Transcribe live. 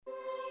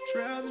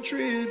Trials and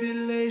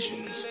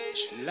tribulations,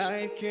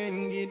 life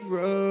can get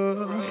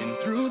rough, and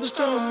through the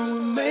storm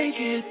we'll make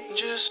it.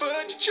 Just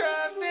put your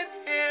trust in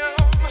Him.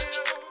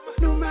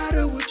 No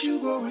matter what you're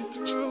going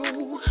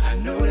through, I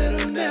know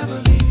that I'll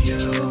never leave you.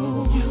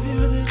 You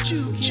feel that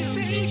you can't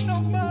take no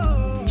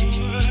more.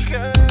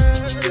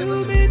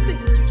 You may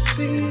think you've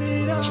seen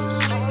it all.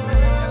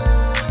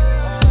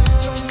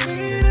 Don't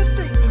need a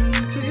thing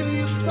until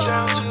you fall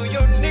down to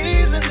your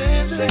knees and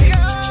then say,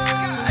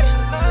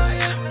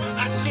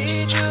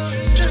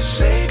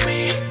 save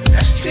me,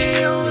 that's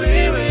the only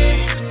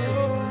way.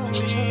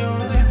 The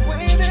only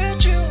way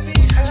that you'll be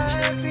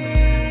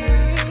happy.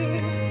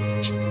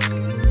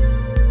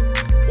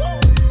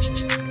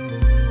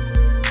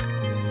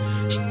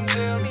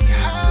 Tell me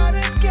how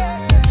to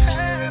get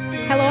happy.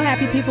 Hello,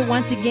 happy people.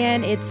 Once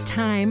again, it's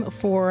time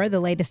for the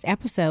latest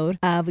episode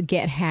of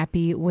Get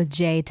Happy with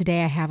Jay.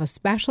 Today I have a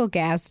special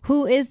guest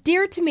who is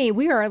dear to me.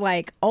 We are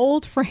like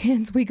old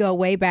friends. We go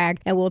way back,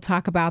 and we'll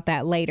talk about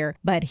that later.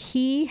 But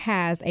he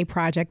has a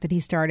project that he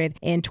started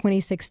in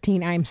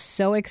 2016. I'm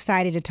so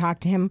excited to talk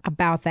to him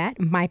about that.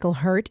 Michael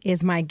Hurt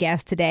is my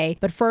guest today.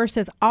 But first,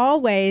 as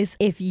always,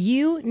 if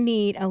you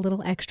need a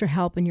little extra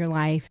help in your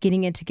life,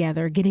 getting it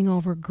together, getting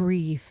over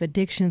grief,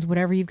 addictions,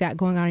 whatever you've got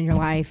going on in your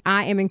life,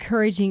 I am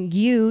encouraging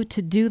you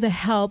to do the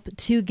help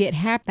to get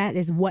happy. That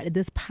is what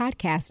this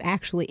podcast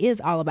actually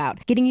is all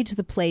about, getting you to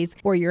the place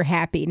where you're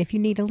happy. And if you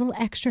need a little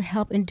extra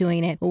help in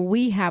doing it,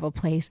 we have a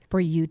place for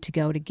you to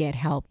go to get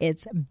help.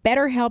 It's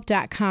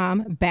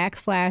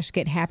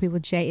betterhelp.com/get happy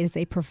with Jay. It is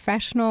a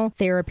professional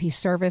therapy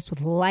service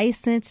with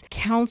licensed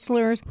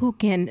counselors who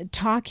can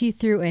talk you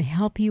through and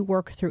help you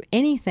work through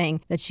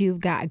anything that you've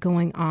got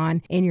going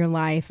on in your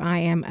life. I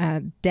am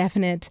a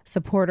definite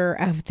supporter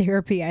of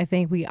therapy. I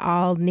think we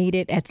all need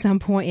it at some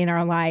point in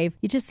our life.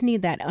 You just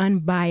need that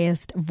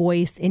unbiased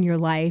voice in your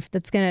life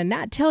that's going to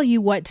not tell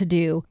you what to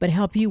do, but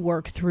help you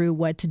work through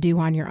what to do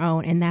on your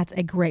own. And that's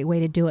a great way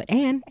to do it.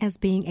 And as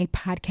being a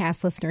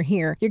podcast listener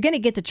here, you're going to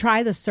get to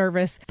try the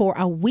service for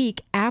a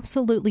week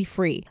absolutely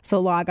free. So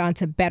log on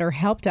to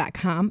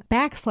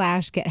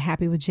betterhelp.com/get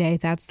happy with Jay.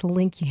 That's the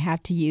link you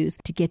have to use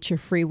to get your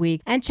free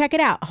week and check it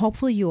out.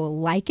 Hopefully you will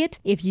like it.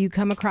 If you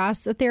come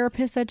across a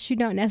therapist that you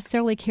don't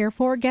necessarily care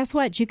for, guess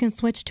what? You can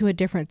switch to a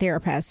different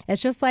therapist.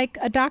 It's just like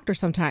a doctor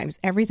sometimes.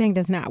 Everything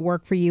does not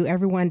work for you.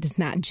 Everyone does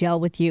not gel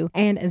with you,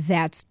 and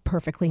that's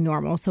perfectly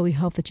normal. So we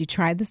hope that you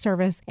try the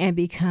service and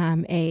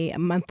become a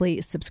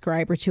monthly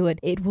subscriber to it.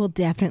 It will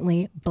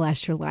definitely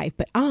bless your life.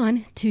 But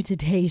on to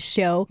today's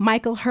show,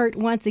 Michael Hurt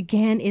once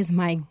again is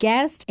my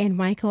guest. And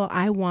Michael,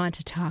 I want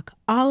to talk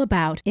all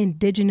about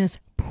Indigenous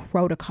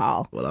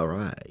Protocol. Well, all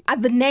right.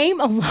 The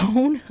name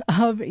alone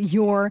of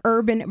your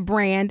urban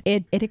brand,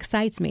 it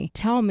excites me.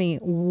 Tell me,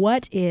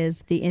 what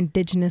is the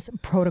Indigenous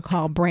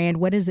Protocol brand?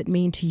 What does it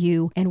mean to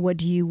you? And what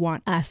do you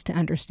want us to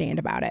understand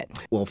about it?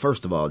 Well,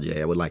 first of all,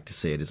 Jay, I would like to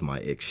say it is my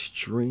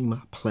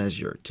extreme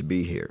pleasure to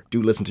be here.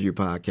 Do listen to your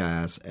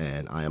podcast,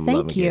 and I am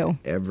loving it.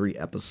 Every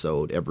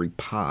episode, every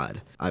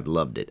pod, I've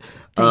loved it.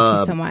 Thank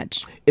you so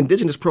much.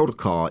 Indigenous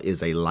Protocol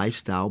is a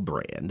lifestyle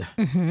brand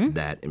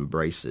that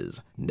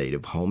embraces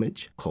native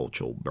homage,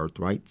 cultural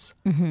birthrights,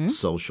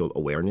 social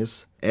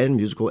awareness, and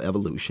musical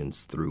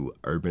evolutions through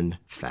urban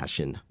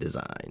fashion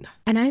design.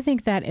 And I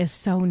think that is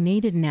so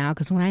needed now,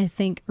 because when I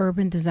think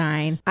urban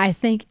design, I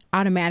think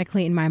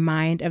automatically in my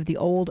mind of the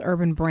old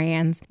urban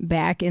brands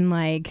back in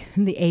like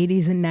the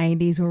 80s and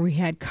 90s where we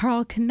had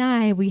Karl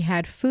Kani, we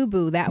had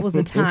FUBU. That was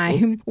a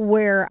time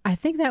where I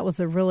think that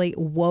was a really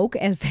woke,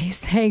 as they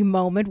say,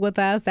 moment with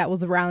us. That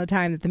was around the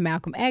time that the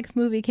Malcolm X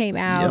movie came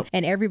out,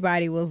 and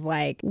everybody was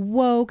like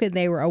woke and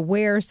they were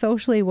aware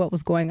socially what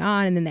was going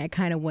on, and then that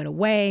kind of went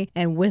away.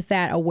 And with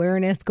that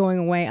awareness going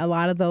away, a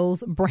lot of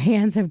those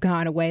brands have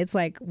gone away. It's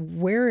like,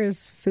 where is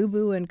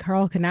FUBU and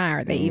Karl Kani?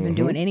 Are they even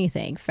doing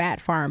anything? Fat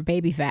Farm,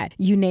 Baby Fat,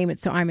 you name it.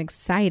 So I'm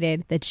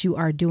excited that you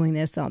are doing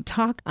this. So I'll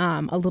talk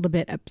a little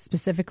bit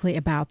specifically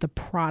about the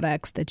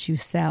products that you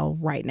sell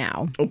right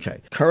now.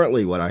 Okay.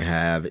 Currently what I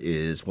have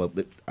is,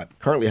 I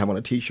currently have on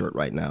a t-shirt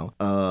right now.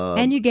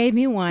 And you gave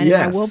me one.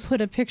 Yes. And I will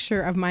put a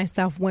picture of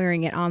myself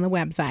wearing it on the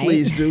website.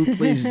 Please do.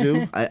 Please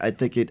do. I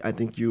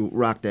think you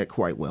rock that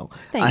quite well.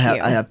 Thank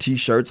you. I have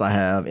t-shirts. I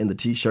have in the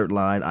t-shirt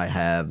line, I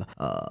have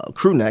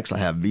crew necks, I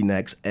have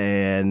V-necks,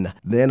 and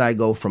then I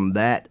go from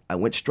that. I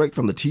went straight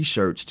from the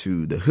t-shirts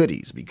to the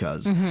hoodies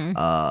because,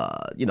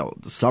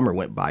 the summer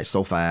went by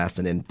so fast,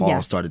 and then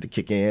fall started to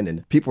kick in,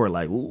 and people were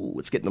like, "Ooh,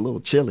 it's getting a little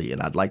chilly,"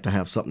 and I'd like to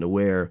have something to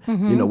wear,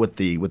 with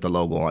the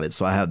logo on it.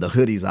 So I have the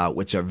hoodies out,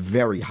 which are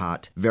very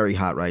hot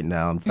right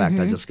now. In fact,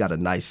 I just got a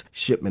nice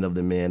shipment of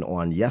them in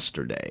on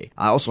yesterday.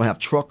 I also have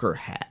trucker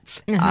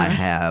hats. I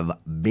have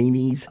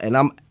beanies, and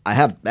I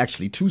have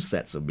actually 2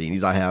 sets of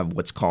beanies. I have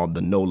what's called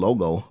the no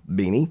logo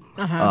beanie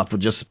for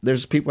just,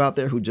 there's people out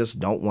there who just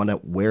don't want to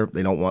wear,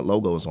 they don't want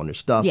logos on their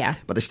stuff,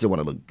 but they still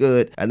want to look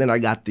good. And then I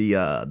got the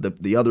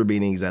other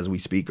beanies as we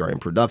speak are in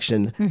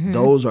production.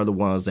 Those are the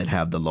ones that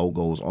have the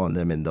logos on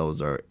them, and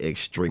those are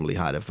extremely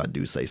hot if I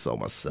do say so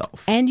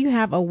myself. And you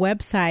have a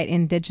website,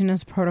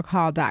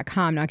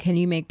 indigenousprotocol.com. Now, can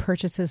you make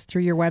purchases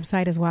through your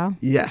website as well?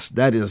 Yes,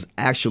 that is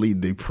actually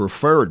the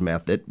preferred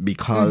method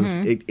because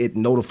it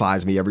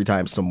notifies me every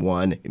time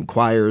someone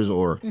inquires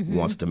or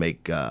wants to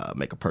make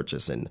a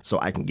purchase. And so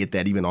I can get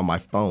that even on my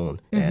phone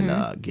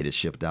and get it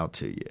shipped out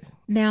to you.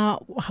 Now,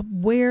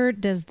 where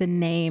does the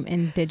name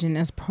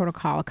Indigenous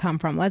Protocol come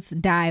from? Let's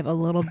dive a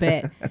little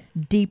bit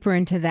deeper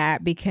into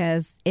that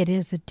because it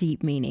is a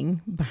deep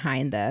meaning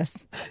behind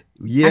this.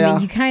 Yeah. I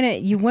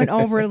mean, you went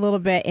over it a little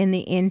bit in the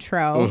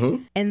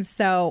intro. And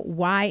so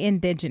why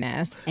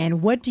indigenous?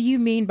 And what do you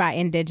mean by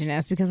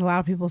indigenous? Because a lot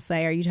of people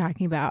say, are you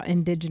talking about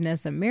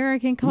indigenous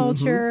American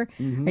culture?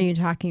 Are you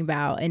talking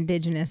about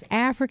indigenous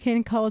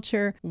African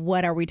culture?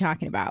 What are we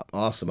talking about?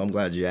 Awesome. I'm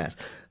glad you asked.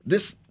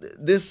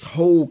 This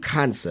whole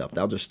concept,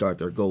 I'll just start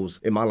there, goes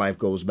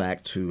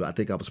back to, I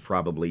think I was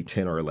probably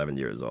 10 or 11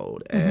 years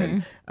old.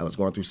 And I was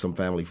going through some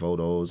family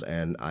photos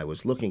and I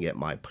was looking at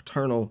my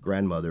paternal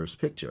grandmother's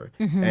picture.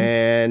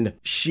 And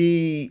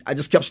I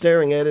just kept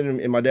staring at it.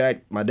 And my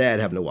dad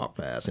happened to walk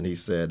past and he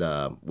said,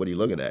 what are you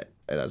looking at?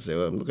 And I said,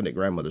 well, I'm looking at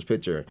grandmother's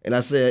picture. And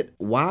I said,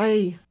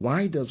 why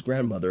does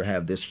grandmother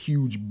have this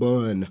huge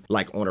bun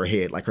like on her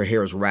head? Like her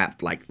hair is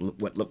wrapped like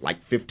what looked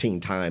like 15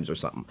 times or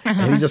something.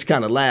 And he just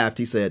kind of laughed.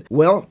 He said,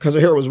 well, because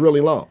her hair was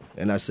really long.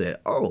 And I said,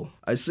 oh,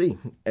 I see.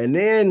 And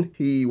then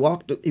he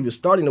was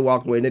starting to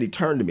walk away, and then he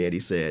turned to me and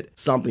he said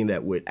something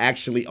that would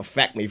actually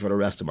affect me for the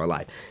rest of my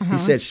life. He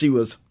said she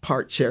was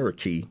part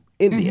Cherokee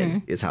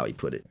Indian is how he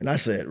put it. And I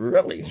said,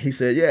 really? He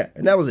said, yeah.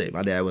 And that was it.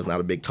 My dad was not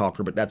a big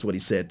talker, but that's what he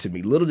said to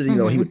me. Little did he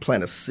know he would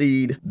plant a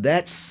seed.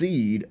 That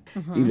seed,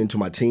 even into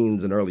my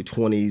teens and early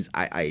 20s,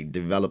 I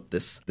developed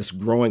this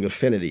growing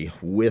affinity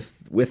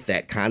with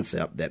that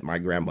concept that my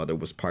grandmother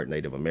was part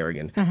Native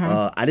American.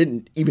 I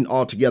didn't even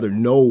altogether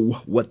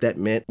know what that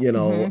meant,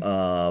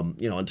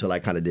 until I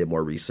kind of did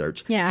more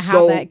research. Yeah,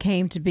 how that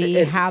came to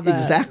be, how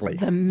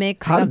the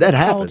mix of the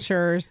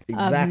cultures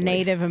of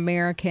Native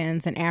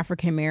Americans and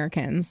African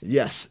Americans.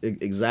 Yes,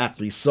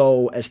 exactly.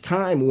 So as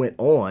time went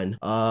on,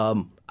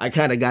 I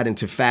kind of got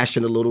into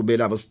fashion a little bit.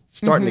 I was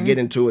starting to get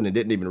into it and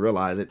didn't even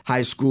realize it.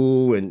 High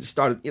school and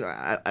started,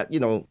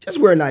 just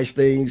wearing nice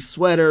things,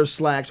 sweaters,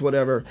 slacks,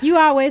 whatever. You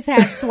always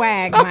had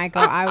swag,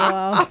 Michael.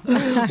 I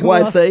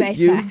will thank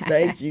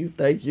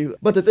you.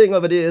 But the thing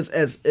of it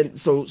is,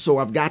 so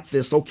I've got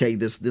this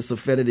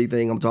affinity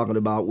thing I'm talking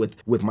about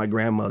with my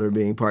grandmother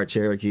being part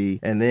Cherokee,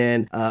 and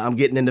then I'm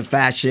getting into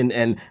fashion,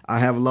 and I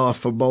have love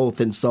for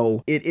both, and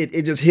so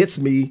it just hits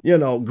me,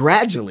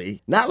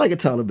 gradually, not like a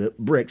ton of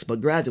bricks,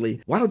 but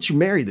gradually. Why don't you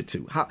marry the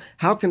two?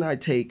 How can I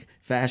take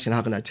fashion?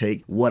 How can I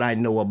take what I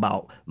know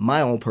about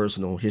my own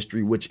personal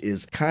history, which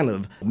is kind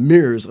of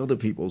mirrors other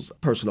people's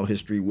personal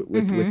history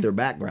with their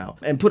background,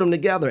 and put them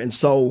together? And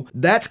so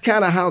that's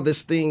kind of how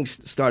this thing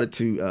started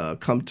to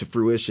come to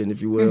fruition,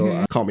 if you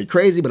will. Call me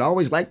crazy, but I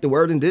always liked the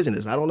word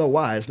indigenous. I don't know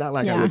why. It's not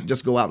like I would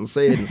just go out and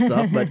say it and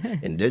stuff, but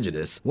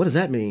indigenous, what does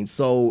that mean?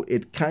 So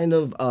it kind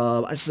of,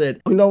 I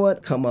said, you know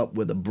what? Come up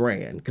with a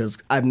brand, because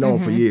I've known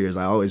for years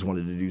I always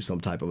wanted to do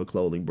some type of a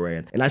clothing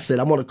brand. And I said,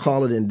 I'm going to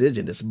call it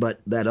indigenous, but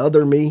that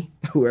other me,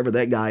 whoever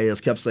that guy is,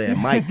 kept saying,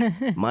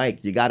 Mike,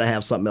 you got to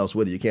have something else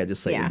with it. You can't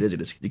just say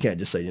indigenous. You can't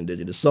just say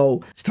indigenous.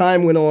 So as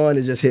time went on,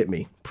 it just hit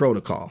me.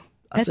 Protocol.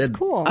 That's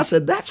cool. I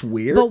said, that's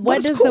weird. But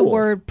what does the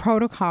word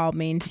protocol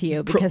mean to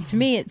you? Because to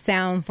me, it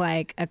sounds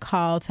like a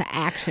call to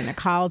action, a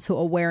call to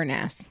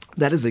awareness.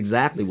 That is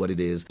exactly what it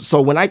is.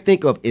 So when I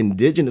think of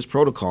indigenous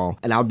protocol,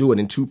 and I'll do it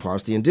in 2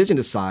 parts, the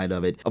indigenous side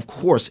of it, of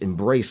course,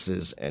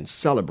 embraces and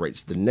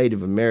celebrates the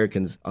Native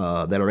Americans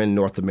that are in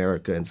North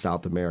America and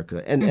South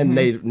America, and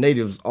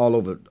natives all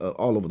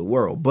over the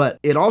world. But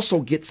it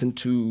also gets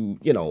into,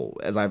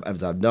 as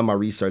I've done my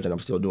research, and I'm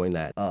still doing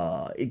that,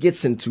 it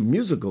gets into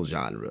musical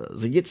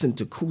genres. It gets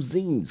into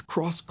cuisines,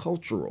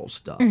 cross-cultural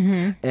stuff.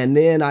 And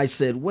then I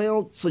said,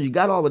 well, so you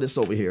got all of this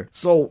over here.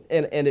 So,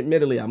 and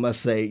admittedly, I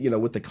must say,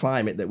 with the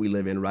climate that we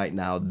live in right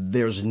now,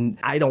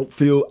 I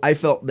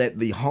felt that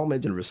the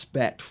homage and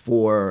respect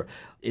for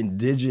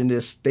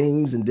indigenous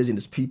things,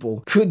 indigenous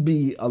people could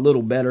be a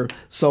little better.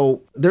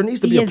 So there needs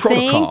to be a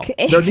protocol.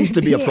 There needs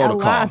to be a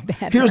protocol.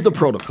 Here's the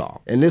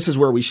protocol. And this is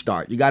where we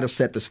start. You got to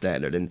set the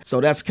standard. And so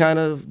that's kind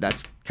of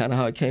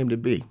how it came to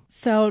be.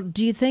 So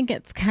do you think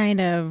it's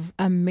kind of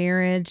a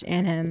marriage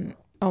and an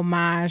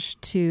homage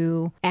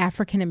to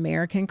African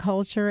American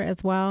culture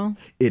as well?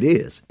 It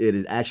is.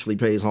 It actually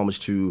pays homage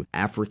to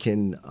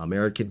African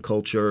American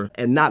culture,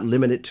 and not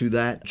limited to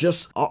that.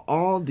 Just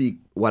all the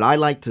what I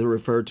like to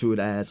refer to it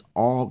as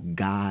all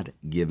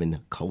God-given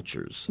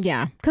cultures.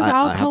 Yeah, because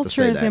all I have to culture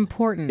say is that.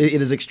 important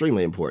It is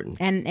extremely important.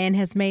 and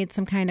has made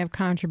some kind of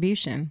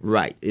contribution.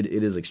 Right. It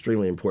is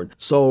extremely important.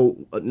 So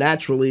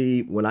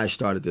naturally, when I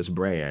started this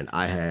brand,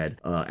 I had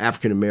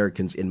African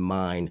Americans in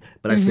mind,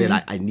 but I said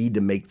I need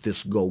to make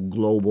this go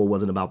global. It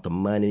wasn't about the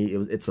money.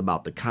 It's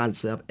about the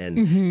concept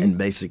and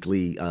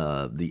basically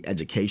the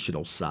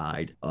educational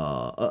side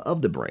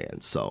of the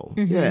brand. So,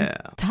 yeah.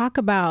 Talk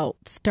about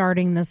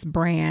starting this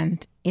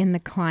brand in the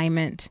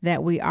climate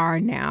that we are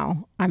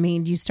now. I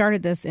mean, you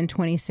started this in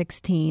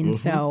 2016,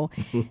 so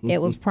it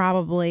was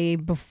probably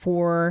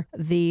before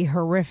the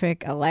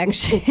horrific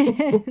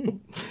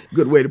election.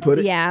 Good way to put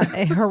it. Yeah,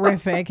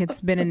 horrific.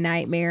 It's been a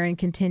nightmare and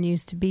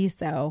continues to be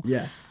so.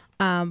 Yes.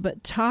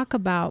 But talk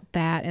about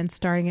that and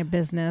starting a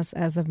business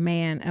as a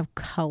man of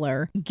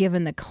color,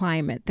 given the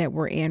climate that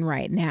we're in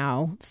right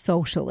now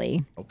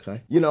socially.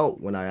 Okay. You know,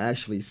 when I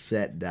actually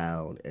sat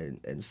down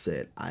and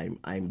said,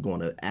 I'm going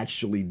to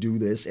actually do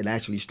this and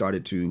actually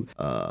started to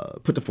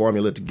put the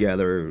formula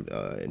together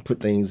and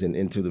put things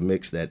into the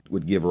mix that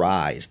would give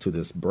rise to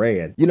this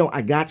brand, you know,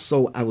 I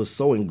was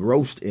so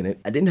engrossed in it.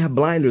 I didn't have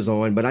blinders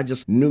on, but I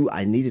just knew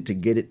I needed to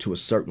get it to a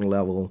certain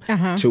level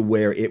to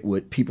where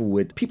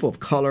people of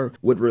color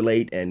would relate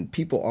and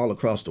people all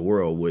across the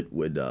world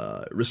would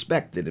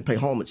respect it and pay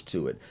homage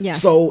to it. Yes.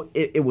 So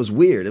it was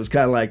weird. It was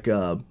kind of like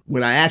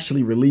when I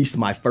actually released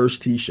my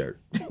first T-shirt.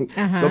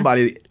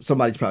 Somebody's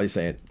probably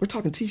saying, "We're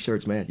talking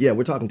T-shirts, man." Yeah,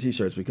 we're talking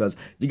T-shirts because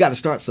you got to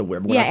start somewhere.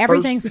 But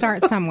everything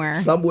starts somewhere.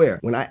 Somewhere.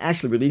 When I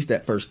actually released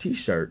that first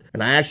T-shirt,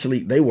 and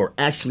they were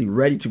actually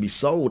ready to be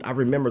sold, I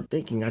remember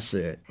thinking, I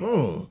said,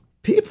 what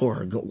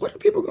are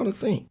people going to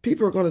think? Are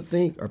people going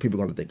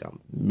to think I'm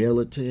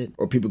militant?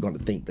 Or people going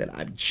to think that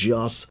I'm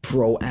just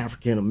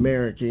pro-African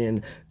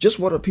American? Just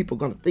what are people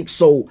going to think?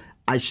 So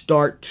I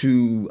start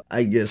to,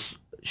 I guess,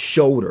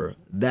 shoulder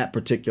that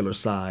particular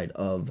side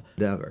of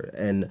endeavor.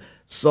 And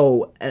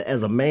so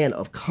as a man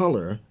of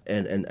color,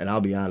 and I'll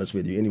be honest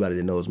with you, anybody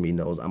that knows me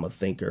knows I'm a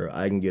thinker.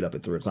 I can get up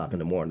at 3 o'clock in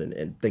the morning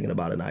and thinking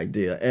about an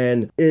idea.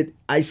 And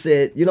I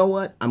said, you know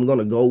what? I'm going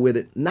to go with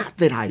it. Not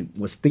that I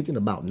was thinking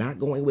about not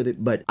going with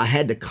it, but I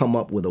had to come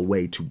up with a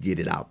way to get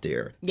it out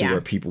there to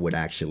where people would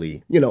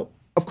actually, you know,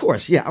 of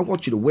course, yeah, I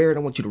want you to wear it,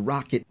 I want you to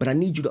rock it, but I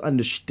need you to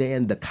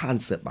understand the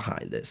concept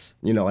behind this.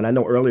 You know, and I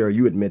know earlier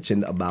you had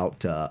mentioned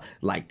about,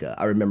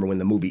 I remember when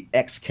the movie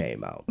X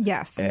came out.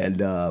 Yes. And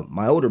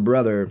my older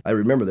brother, I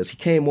remember this, he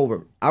came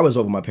over, I was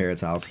over at my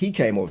parents' house, he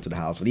came over to the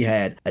house, and he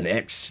had an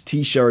X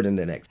T-shirt and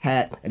an X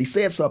hat, and he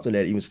said something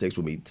that even sticks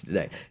with me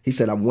today. He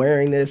said, I'm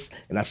wearing this,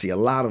 and I see a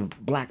lot of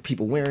black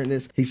people wearing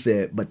this. He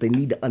said, but they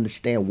need to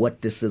understand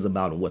what this is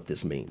about and what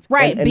this means.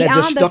 Right, and beyond that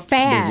just the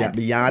fad.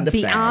 Beyond the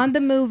fad. Beyond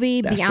the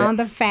movie, beyond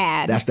the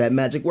fad. That's that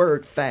magic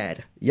word,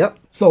 fad. Yep.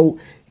 So,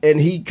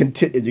 and he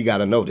continued, you got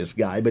to know this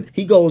guy, but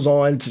he goes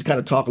on to kind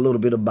of talk a little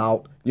bit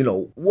about, you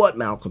know, what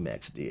Malcolm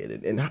X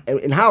did and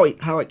how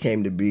it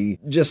came to be,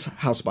 just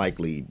how Spike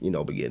Lee, you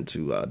know, began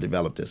to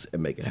develop this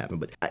and make it happen.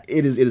 But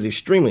it is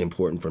extremely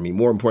important for me,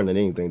 more important than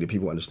anything, that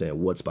people understand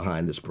what's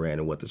behind this brand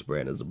and what this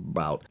brand is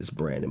about. This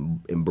brand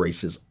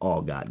embraces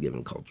all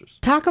God-given cultures.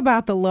 Talk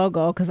about the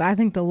logo, because I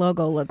think the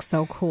logo looks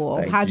so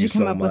cool. How'd you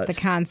come up with the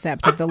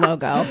concept of the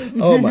logo?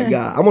 Oh my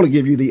God. I'm going to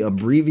give you the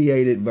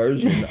abbreviated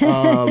version.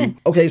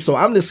 Okay, so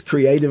I'm this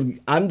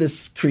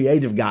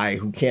creative guy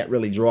who can't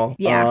really draw.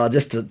 Yeah.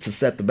 Just to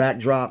set the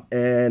backdrop,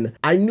 and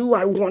I knew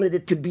I wanted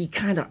it to be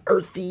kind of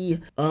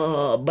earthy,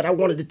 but I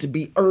wanted it to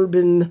be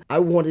urban. I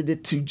wanted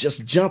it to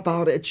just jump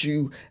out at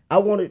you. I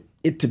wanted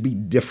it to be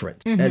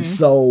different. And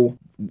so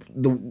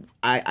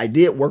I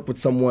did work with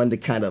someone to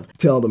kind of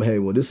tell them, hey,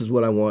 well, this is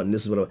what I want, and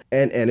this is what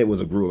and it was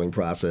a grueling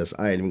process.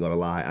 I ain't even gonna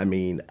lie. I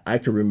mean, I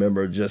can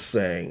remember just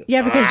saying,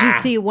 yeah, because you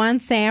see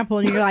one sample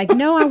and you're like,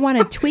 no, I want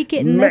to tweak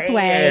it in this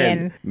way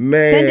and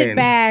send it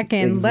back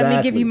and let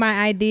me give you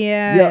my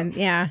idea. Yep. And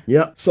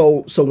yeah.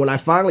 So when I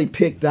finally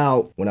picked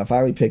out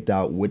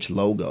which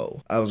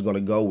logo I was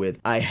gonna go with,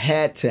 I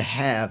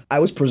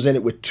was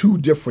presented with 2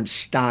 different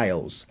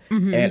styles,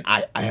 and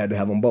I had to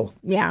have them both.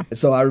 Yeah.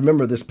 So I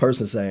remember this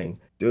person saying,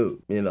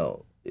 dude, you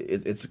know,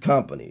 it's a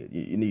company.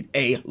 You need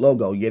a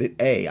logo. You get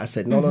it? A. I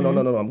said, no, I'm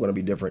going to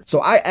be different. So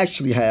I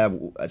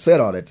said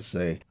all that to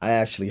say, I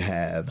actually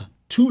have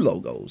 2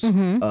 logos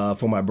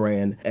for my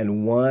brand,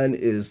 and one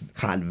is the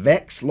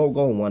convex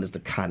logo and one is the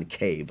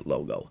concave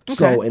logo. Okay.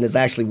 So, and it's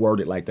actually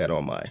worded like that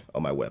on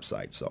my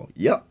website. So,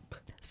 yep.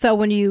 So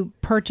when you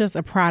purchase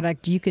a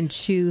product, you can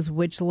choose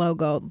which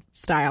logo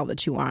style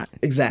that you want.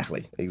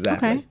 Exactly.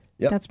 Okay.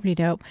 Yep. That's pretty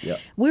dope. Yep.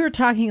 We were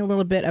talking a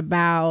little bit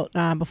about,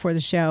 before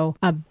the show,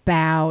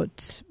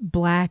 about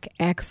Black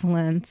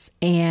excellence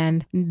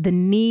and the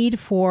need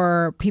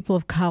for people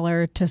of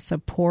color to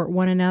support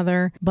one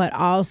another, but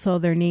also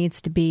there needs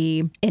to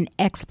be an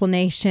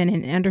explanation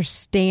and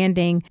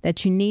understanding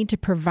that you need to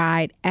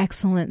provide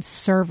excellent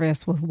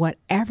service with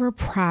whatever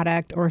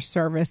product or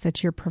service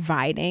that you're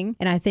providing.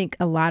 And I think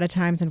a lot of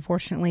times,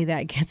 unfortunately,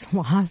 that gets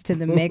lost in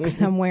the mix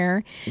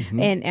somewhere.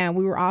 And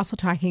we were also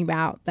talking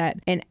about that,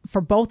 and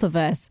for both of of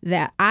us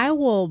that I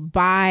will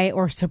buy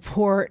or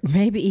support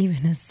maybe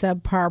even a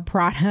subpar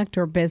product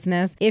or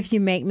business if you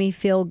make me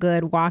feel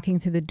good walking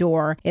through the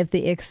door, if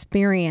the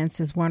experience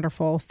is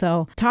wonderful.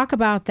 So talk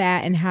about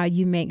that and how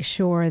you make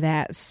sure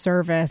that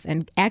service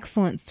and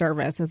excellent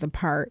service is a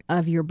part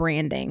of your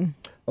branding.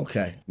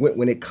 Okay.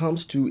 When it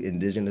comes to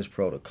Indigenous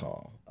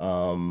protocol,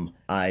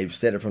 I've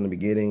said it from the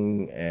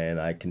beginning, and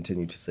I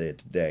continue to say it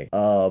today.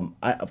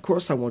 Of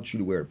course, I want you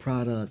to wear a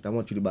product. I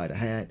want you to buy the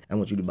hat. I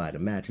want you to buy the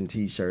matching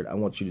T-shirt. I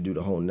want you to do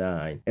the whole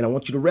nine, and I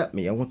want you to rep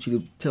me. I want you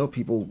to tell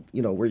people,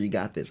 where you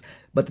got this.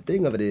 But the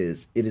thing of it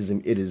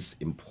is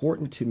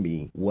important to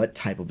me what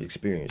type of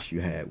experience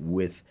you had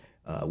with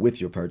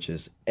your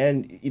purchase,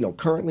 and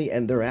currently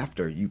and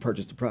thereafter you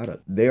purchase the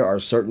product. There are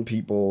certain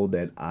people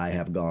that I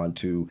have gone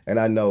to, and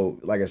I know,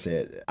 like I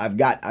said,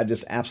 I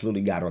just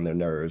absolutely got on their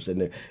nerves,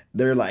 and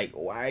they're like,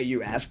 why are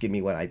you asking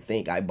me what I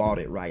think? I bought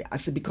it right. I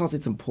said, because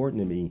it's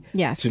important to me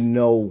to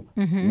know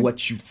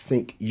what you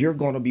think. You're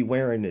going to be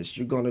wearing this.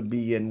 You're going to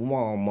be in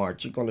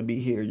Walmart. You're going to be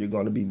here. You're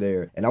going to be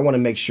there. And I want to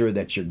make sure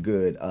that you're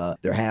good.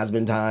 There has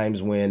been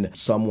times when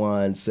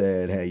someone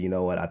said, hey, you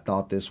know what? I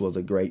thought this was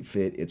a great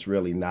fit. It's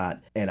really not.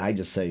 And I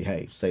just say,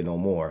 hey, say no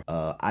more.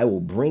 I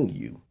will bring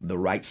you the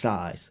right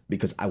size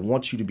because I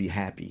want you to be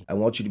happy. I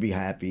want you to be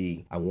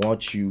happy. I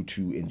want you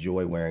to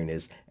enjoy wearing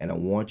this, and I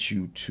want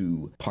you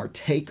to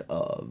partake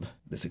of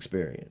this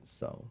experience.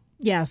 So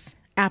yes.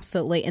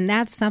 Absolutely. And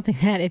that's something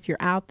that if you're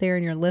out there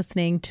and you're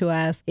listening to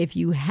us, if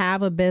you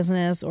have a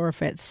business or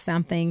if it's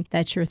something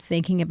that you're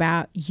thinking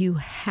about, you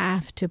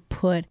have to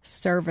put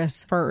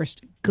service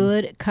first.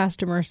 Good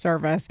customer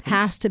service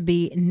has to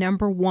be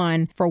number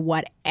one for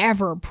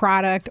whatever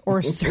product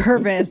or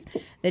service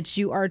that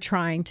you are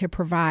trying to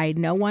provide.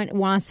 No one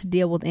wants to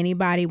deal with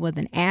anybody with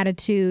an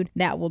attitude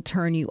that will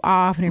turn you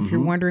off. And if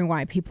you're wondering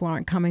why people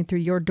aren't coming through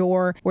your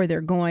door or they're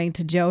going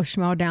to Joe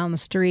Schmo down the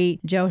street,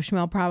 Joe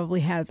Schmo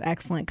probably has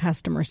excellent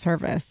customer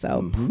service.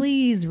 So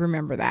please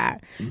remember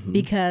that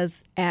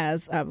because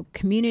as a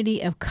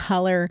community of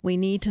color, we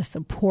need to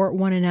support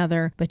one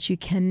another, but you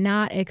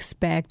cannot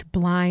expect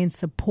blind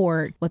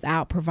support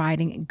without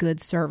providing good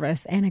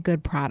service and a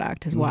good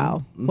product as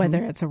well,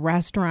 whether it's a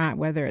restaurant,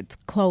 whether it's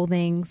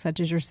clothing such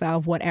as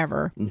yourself,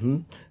 whatever.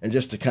 And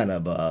just to kind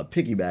of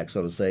piggyback,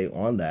 so to say,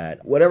 on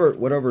that,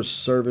 whatever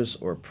service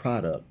or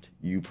product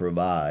you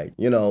provide,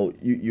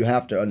 you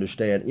have to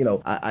understand,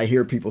 I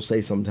hear people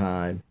say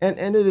sometimes,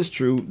 and it is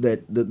true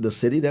that the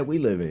city that we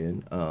live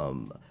in,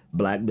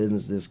 Black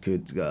businesses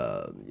could,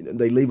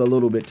 they leave a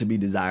little bit to be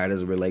desired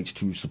as it relates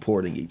to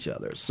supporting each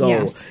other.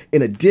 So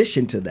in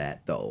addition to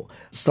that, though,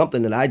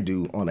 something that I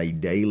do on a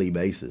daily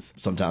basis,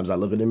 sometimes I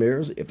look in the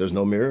mirrors. If there's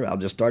no mirror, I'll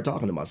just start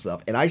talking to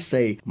myself. And I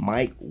say,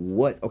 Mike,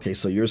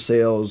 so your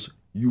sales,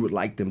 you would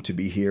like them to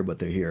be here, but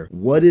they're here.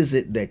 What is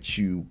it that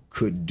you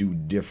could do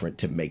different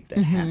to make that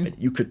happen?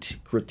 You could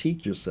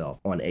critique yourself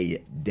on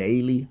a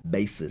daily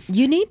basis.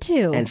 You need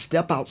to. And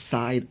step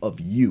outside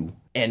of you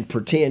and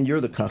pretend you're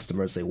the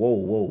customer and say,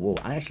 whoa,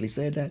 I actually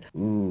said that?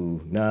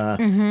 Ooh, nah,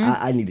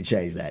 I need to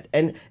change that.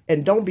 And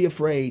don't be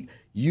afraid.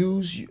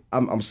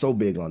 I'm so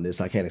big on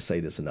this. I can't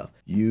say this enough.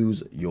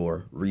 Use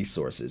your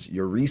resources.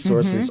 Your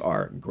resources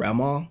are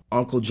grandma,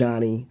 Uncle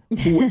Johnny,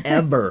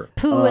 whoever.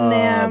 Pooh and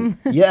them.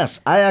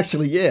 Yes,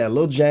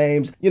 Lil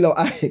James.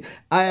 I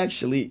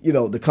actually,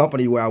 the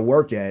company where I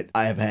work at,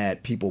 I have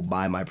had people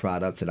buy my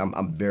products and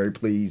I'm very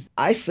pleased.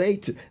 I say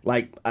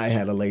I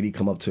had a lady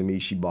come up to me.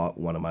 She bought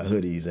one of my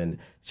hoodies and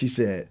she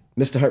said,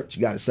 Mr. Hurt,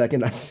 you got a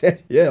second? I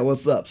said, yeah,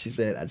 what's up? She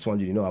said, I just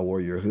wanted you to know I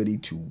wore your hoodie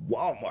to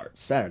Walmart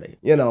Saturday,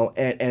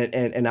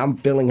 and I'm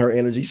feeling her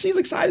energy. She's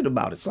excited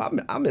about it. So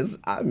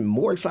I'm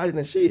more excited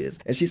than she is.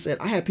 And she said,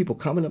 I had people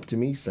coming up to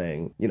me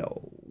saying,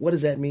 what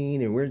does that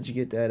mean? And where did you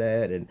get that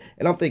at? And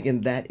I'm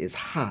thinking that is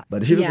hot.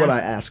 But here's what I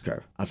asked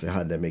her. I said, how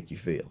did that make you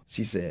feel?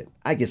 She said,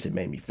 I guess it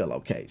made me feel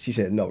okay. She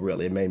said, no,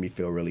 really, it made me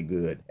feel really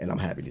good. And I'm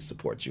happy to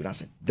support you. And I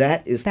said,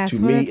 that's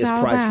to me is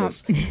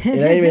priceless.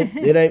 It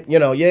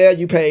ain't,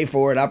 you paid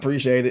for it. I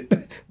appreciate it.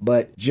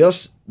 But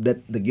just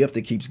that the gift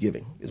that keeps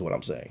giving is what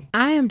I'm saying.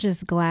 I am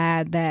just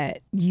glad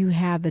that you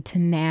have the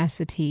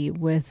tenacity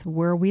with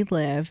where we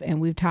live.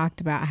 And we've talked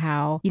about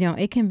how,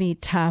 it can be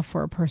tough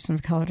for a person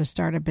of color to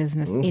start a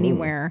business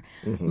anywhere.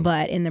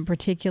 But in the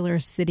particular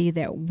city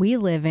that we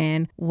live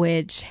in,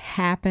 which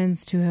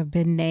happens to have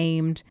been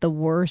named the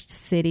worst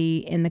city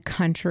in the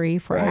country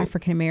for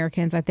African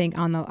Americans, I think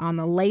on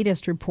the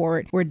latest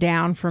report, we're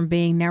down from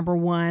being number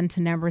 1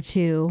 to number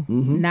 2.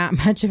 Not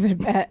much of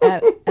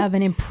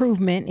an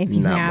improvement, if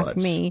you ask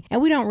me.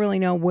 And we don't really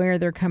know where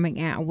they're coming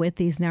out with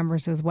these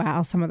numbers as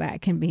well. Some of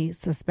that can be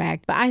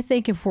suspect. But I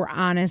think if we're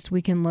honest,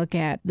 we can look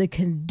at the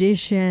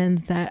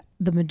conditions that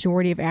the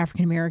majority of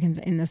African Americans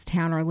in this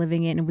town are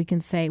living in, and we can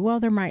say,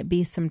 well, there might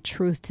be some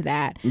truth to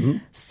that.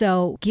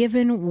 So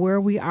given where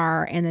we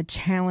are and the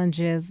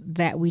challenges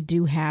that we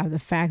do have, the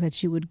fact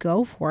that you would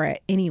go for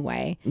it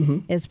anyway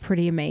is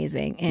pretty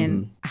amazing.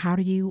 And how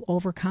do you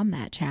overcome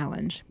that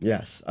challenge?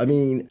 Yes. I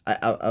mean,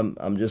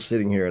 I'm just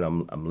sitting here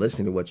and I'm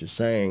listening to what you're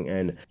saying.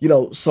 And,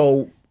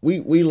 so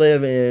we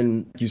live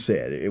in, like you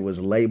said, it was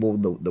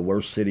labeled the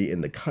worst city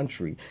in the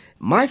country.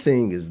 My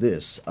thing is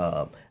this.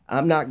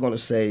 I'm not going to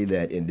say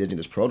that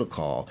Indigenous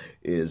Protocol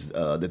is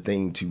the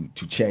thing to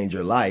change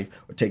your life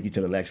or take you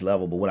to the next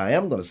level. But what I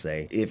am going to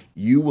say, if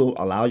you will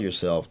allow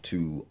yourself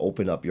to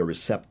open up your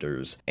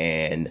receptors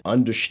and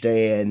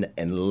understand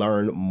and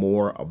learn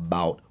more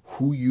about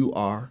who you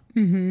are,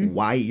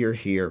 why you're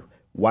here,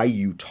 why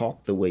you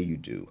talk the way you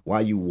do,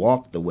 why you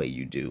walk the way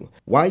you do,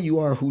 why you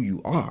are who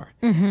you are.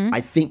 I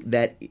think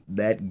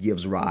that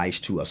gives rise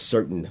to a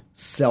certain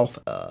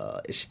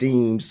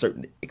self-esteem,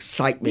 certain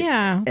excitement.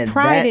 Yeah, and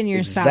pride in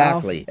yourself.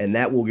 Exactly. And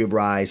that will give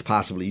rise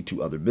possibly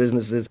to other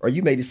businesses. Or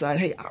you may decide,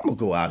 hey, I'm going to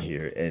go out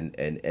here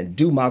and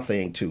do my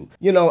thing too.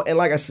 You know, and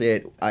like I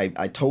said,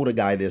 I told a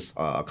guy this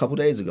a couple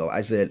days ago. I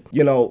said,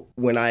 you know,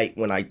 when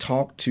I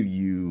talk to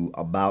you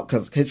about,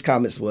 because his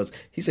comments was,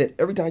 he said,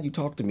 every time you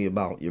talk to me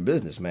about your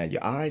business, man,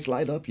 your eyes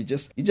light up. You're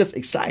just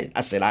excited.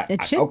 I said,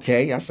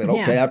 okay. I said,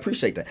 okay, I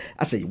appreciate that.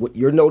 I said,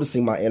 you're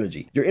noticing my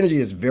energy. Your energy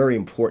is very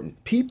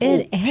important.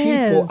 People,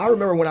 I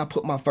remember when I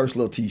put my first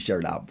little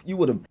t-shirt out,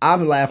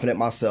 I'm laughing at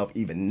myself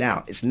even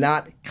now. It's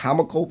not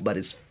comical, but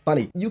it's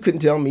funny. You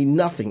couldn't tell me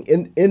nothing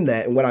in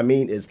that. And what I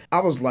mean is, I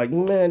was like,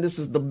 man, this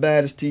is the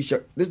baddest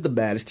t-shirt. This is the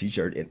baddest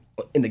t-shirt in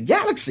the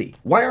galaxy.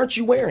 Why aren't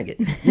you wearing it?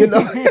 You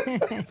know?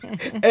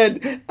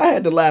 And I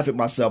had to laugh at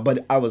myself,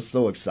 but I was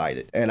so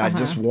excited. And I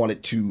just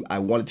wanted to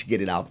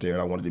get it out there,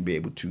 and I wanted to be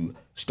able to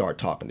start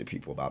talking to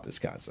people about this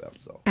concept.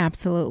 So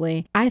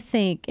absolutely. I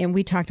think, and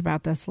we talked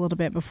about this a little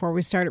bit before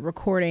we started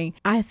recording,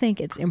 I think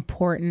it's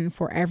important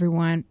for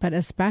everyone, but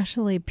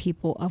especially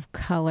people of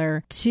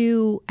color,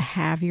 to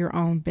have your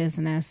own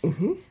business.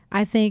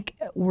 I think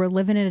we're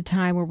living in a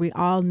time where we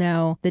all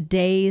know the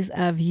days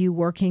of you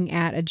working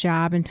at a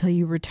job until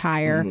you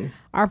retire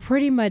are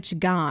pretty much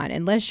gone,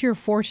 unless you're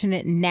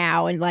fortunate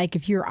now. And like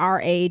if you're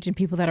our age and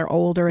people that are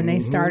older and they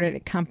started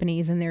at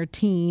companies in their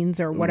teens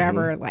or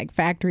whatever, like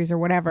factories or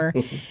whatever,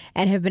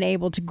 and have been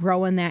able to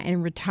grow in that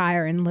and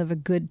retire and live a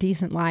good,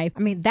 decent life.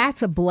 I mean,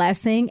 that's a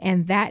blessing,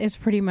 and that is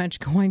pretty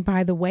much going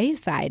by the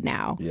wayside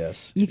now.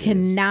 Yes. You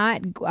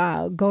cannot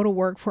go to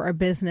work for a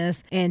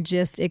business and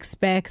just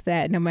expect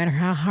that no matter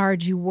how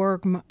hard you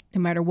work, no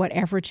matter what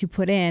effort you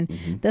put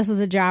in, this is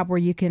a job where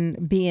you can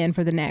be in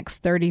for the next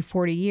 30,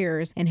 40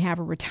 years and have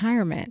a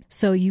retirement.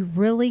 So you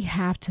really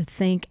have to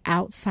think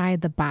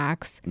outside the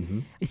box,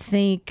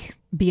 think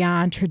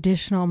beyond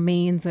traditional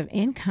means of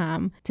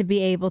income to be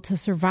able to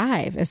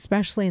survive,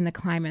 especially in the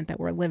climate that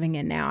we're living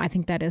in now. I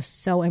think that is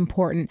so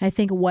important. I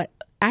think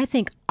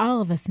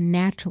all of us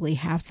naturally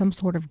have some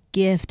sort of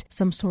gift,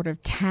 some sort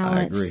of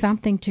talent,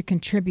 something to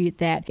contribute,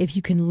 that if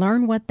you can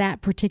learn what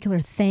that particular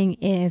thing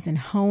is and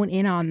hone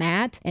in on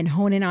that and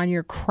hone in on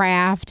your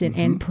craft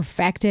and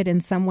perfect it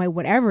in some way,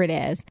 whatever it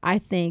is, I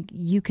think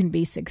you can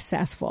be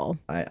successful.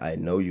 I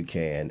know you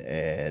can.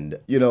 And,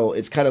 you know,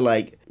 it's kind of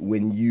like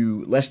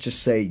when let's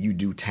just say you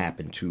do tap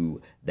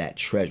into that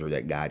treasure,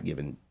 that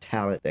God-given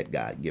talent, that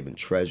God-given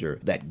treasure,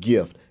 that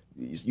gift.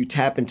 You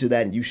tap into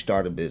that and you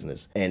start a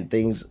business, and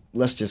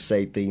let's just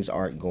say things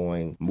aren't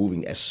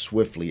moving as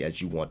swiftly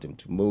as you want them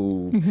to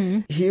move.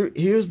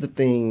 Here's the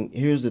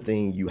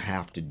thing you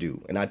have to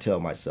do. And I tell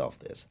myself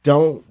this: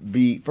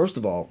 first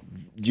of all,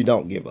 you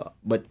don't give up.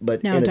 But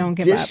in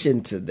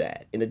addition to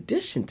that,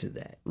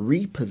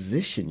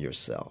 reposition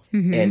yourself.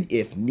 And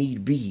if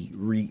need be,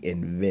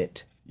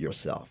 reinvent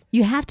yourself.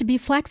 You have to be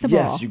flexible.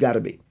 Yes, you got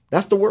to be.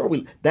 That's the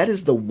world that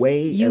is the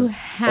way of the world. You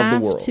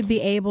have to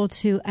be able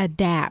to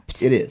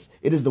adapt. It is.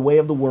 It is the way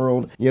of the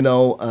world, you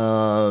know.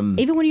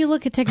 Even when you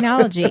look at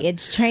technology,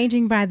 it's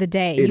changing by the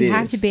day. You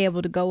have to be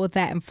able to go with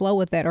that and flow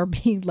with it, or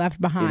be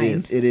left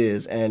behind. It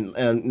is.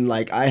 And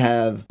like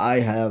I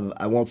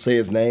won't say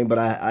his name, but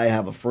I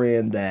have a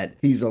friend that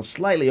he's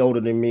slightly older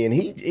than me, and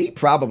he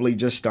probably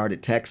just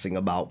started texting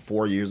about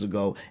 4 years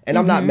ago. And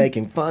I'm not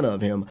making fun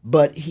of him,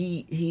 but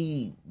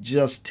he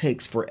just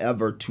takes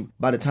forever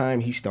by the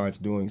time he starts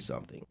doing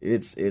something,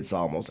 it's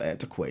almost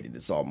antiquated,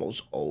 it's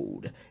almost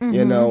old,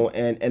 you know.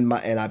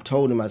 And I've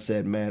told him, I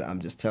said, man, I'm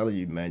just telling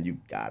you, man, you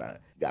gotta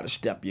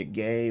step your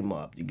game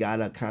up. You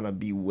gotta kind of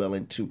be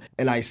willing to.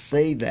 And I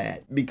say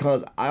that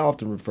because I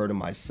often refer to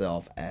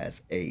myself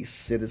as a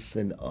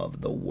citizen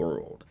of the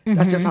world.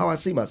 That's just how I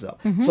see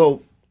myself.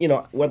 So, you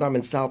know, whether I'm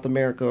in South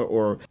America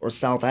or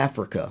South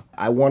Africa,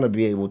 I want to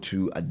be able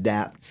to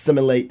adapt,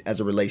 assimilate as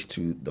it relates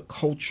to the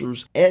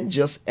cultures and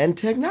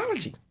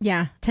technology.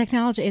 Yeah,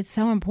 technology, it's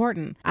so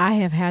important. I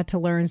have had to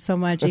learn so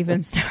much,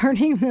 even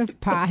starting this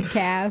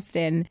podcast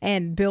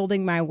and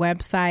building my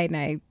website. And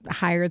I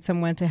hired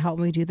someone to help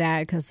me do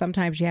that, because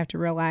sometimes you have to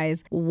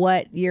realize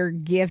what your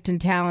gift and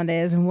talent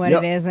is and what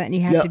it isn't. And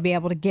you have to be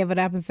able to give it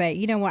up and say,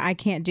 you know what, I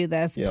can't do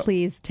this.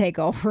 Please take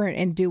over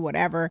and do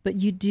whatever. But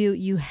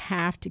you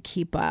have to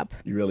keep up.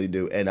 You really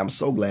do. And I'm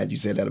so glad you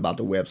said that about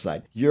the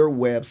website. Your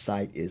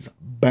website is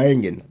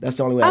banging. That's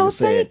the only way I can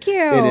say it. Thank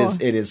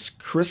you. It is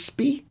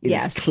crispy. It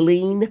is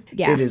clean.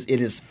 Yeah. It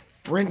is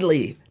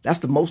friendly. That's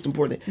the most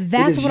important thing.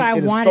 That's what I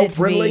wanted it to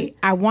friendly. be.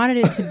 I wanted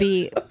it to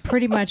be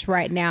pretty much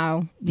right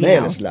now,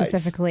 It's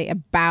specifically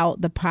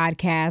about the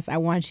podcast. I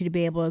want you to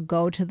be able to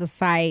go to the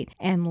site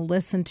and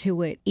listen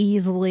to it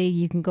easily.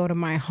 You can go to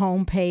my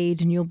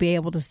homepage and you'll be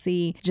able to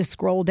see, just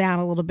scroll down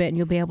a little bit and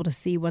you'll be able to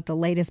see what the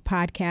latest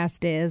podcast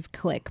is,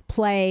 click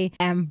play,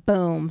 and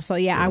boom. So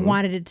I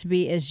wanted it to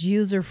be as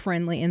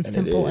user-friendly and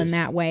simple in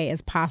that way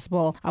as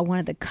possible. I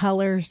wanted the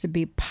colors to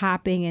be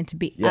popping and to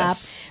be up,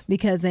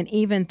 because then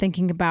even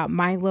thinking about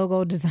my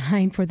logo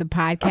design for the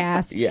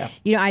podcast,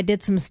 I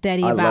did some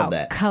study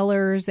about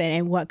colors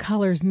and what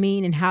colors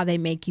mean and how they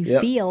make you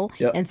feel.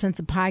 And since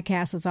the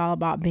podcast is all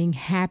about being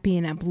happy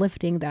and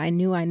uplifting, that I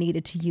knew I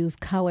needed to use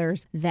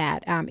colors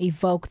that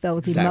evoke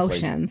those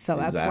emotions. So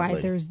that's why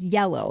there's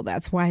yellow.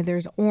 That's why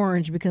there's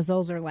orange, because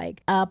those are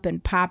like up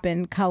and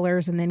popping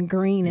colors, and then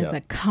green is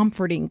a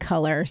comforting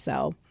color.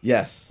 So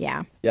yes,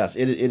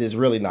 it is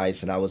really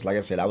nice. And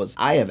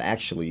I have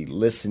actually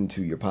listened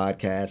to your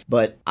podcast,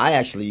 but I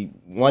actually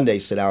one day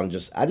sit down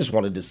and I just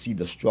wanted to see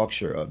the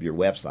structure of your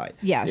website.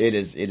 Yes, it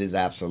is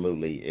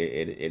absolutely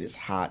it is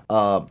hot,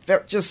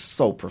 just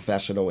so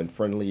professional and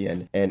friendly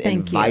and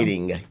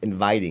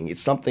inviting.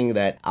 It's something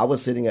that I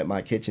was sitting at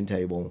my kitchen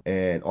table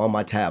and on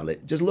my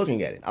tablet, just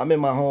looking at it. I'm in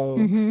my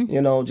home,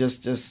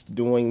 just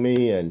doing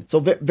me, and so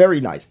very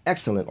nice,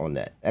 excellent on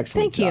that,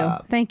 excellent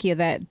job. Thank you.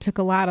 That took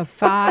a lot of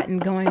thought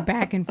and going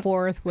back and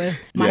forth with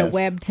my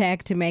web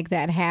tech to make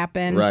that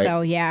happen. Right.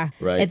 So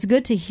it's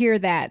good to hear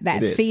that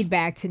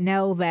feedback, to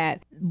know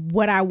that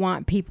what I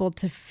want people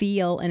to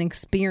feel and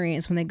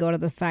experience when they go to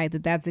the site,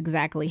 that's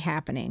exactly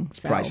happening. It's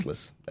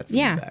priceless. That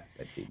feedback.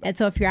 And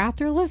so if you're out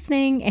there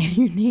listening and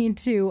you need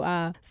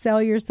to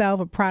sell yourself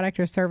a product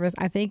or service,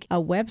 I think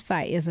a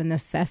website is a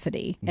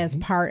necessity as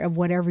part of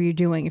whatever you're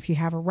doing. If you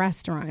have a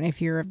restaurant,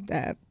 if you're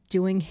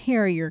doing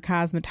hair, you're a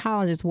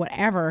cosmetologist,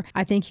 whatever,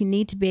 I think you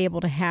need to be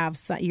able to have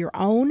your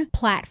own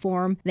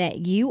platform that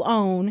you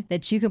own,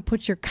 that you can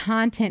put your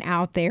content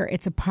out there.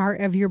 It's a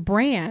part of your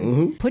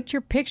brand. Put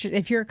your pictures.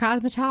 If you're a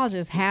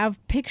cosmetologist,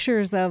 have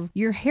pictures of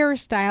your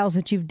hairstyles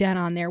that you've done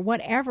on there,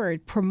 whatever.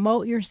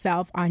 Promote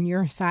yourself on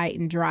your site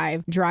and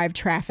drive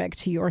traffic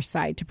to your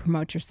site to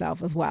promote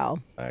yourself as well.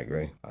 I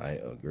agree.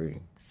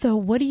 So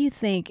what do you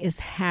think is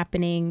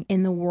happening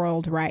in the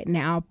world right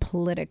now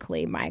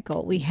politically,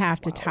 Michael? We have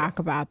to talk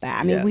about that.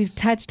 I mean, we've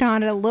touched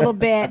on it a little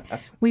bit.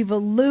 We've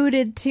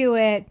alluded to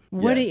it.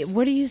 What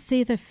do you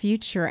see the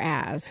future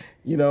as?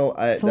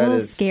 It's a little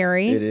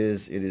scary. It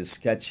is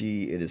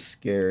sketchy. It is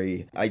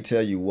scary. I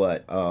tell you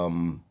what,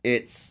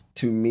 it's,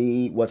 to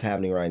me, what's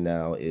happening right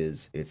now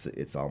is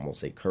it's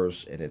almost a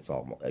curse and it's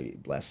almost a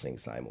blessing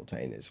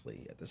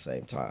simultaneously at the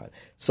same time.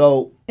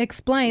 So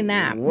explain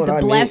that. The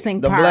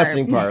blessing part. The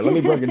blessing part. Let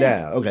me break it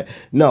down. Okay.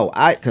 No,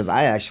 because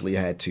I actually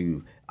had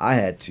to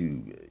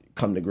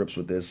come to grips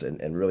with this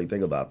and really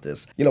think about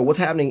this. What's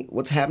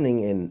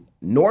happening in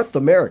North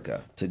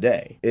America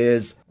today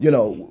is,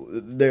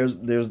 there's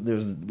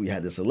we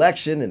had this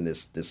election and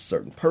this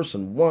certain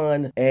person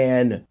won,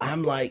 and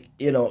I'm like,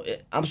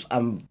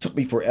 took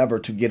me forever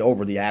to get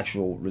over the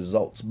actual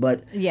results.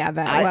 But that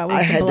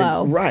was a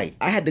blow.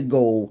 I had to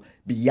go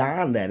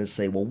beyond that and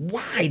say, well,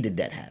 why did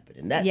that happen?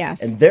 And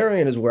and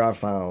therein is where I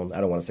found,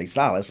 I don't want to say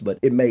solace, but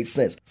it made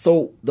sense.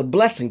 So the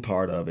blessing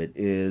part of it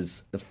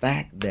is the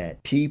fact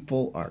that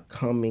people are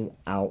coming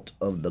out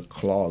of the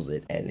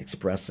closet and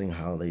expressing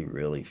how they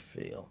really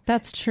feel.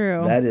 That's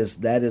true. That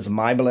is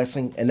my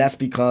blessing, and that's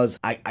because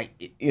I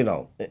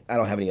don't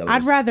have any other.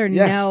 I'd rather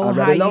know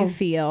how you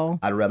feel.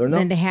 I'd rather know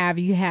than to have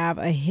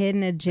a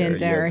hidden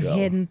agenda or a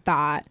hidden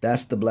thought.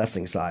 That's the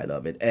blessing side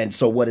of it. And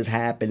so what has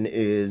happened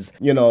is,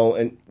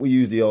 and we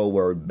use the old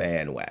word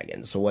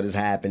bandwagon. So what has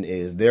happened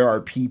is there are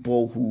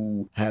people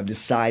who have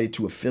decided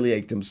to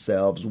affiliate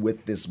themselves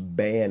with this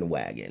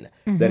bandwagon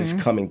that is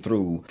coming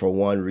through for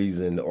one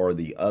reason or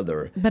the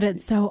other. But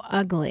it's so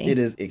ugly. It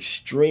is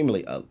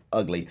extremely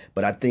ugly,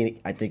 but I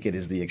think it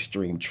is the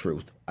extreme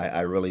truth.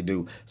 I really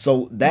do.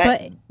 So that.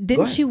 But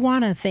didn't you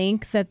want to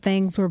think that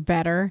things were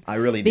better? I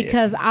really did.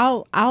 Because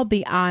I'll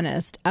be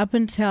honest. Up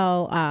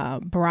until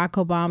Barack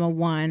Obama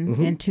won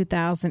in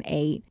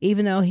 2008,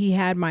 even though he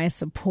had my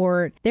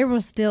support, there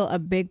was still a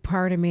big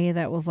part of me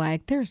that was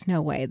like, "There's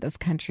no way this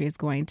country is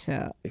going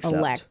to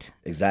elect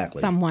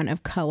someone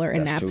of color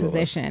in that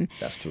position."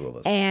 That's two of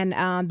us. And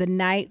the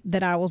night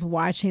that I was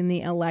watching the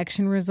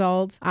election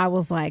results, I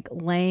was like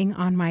laying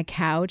on my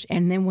couch,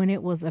 and then when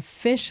it was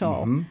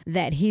official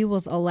that he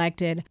was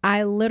elected,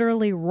 I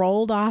literally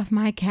rolled off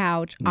my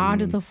couch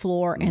onto the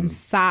floor and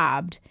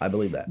sobbed. I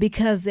believe that.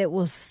 Because it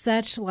was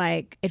such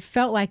it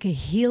felt like a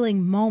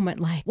healing moment.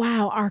 Like,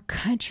 wow, our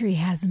country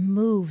has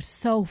moved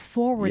so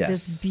forward.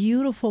 This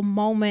beautiful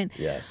moment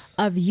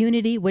of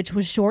unity, which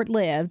was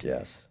short-lived.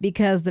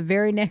 Because the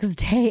very next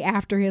day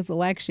after his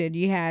election,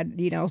 you had,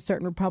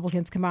 certain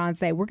Republicans come on and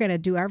say, we're going to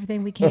do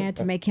everything we can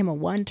to make him a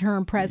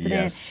one-term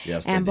president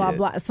and blah,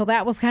 blah. So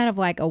that was kind of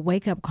like a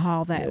wake-up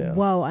call that,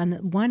 whoa, on the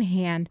one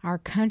hand, our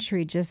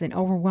country just in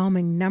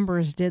overwhelming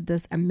numbers did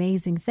this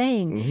amazing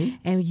thing,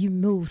 and you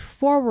moved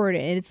forward,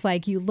 and it's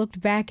like you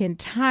looked back in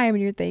time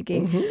and you're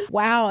thinking,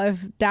 wow,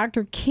 if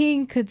Dr.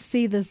 King could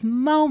see this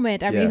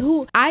moment. I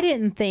mean, I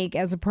didn't think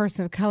as a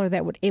person of color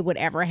that it would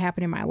ever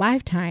happen in my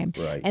lifetime.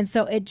 Right. And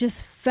so it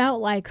just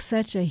felt like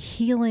such a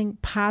healing,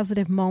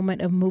 positive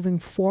moment of moving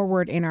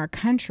forward in our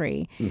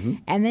country.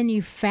 And then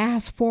you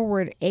fast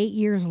forward 8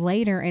 years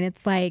later, and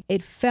it's like,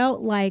 it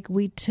felt like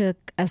we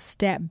took a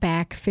step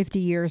back 50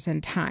 years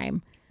in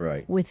time.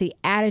 Right. With the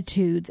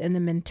attitudes and the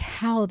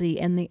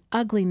mentality and the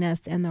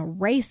ugliness and the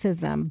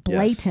racism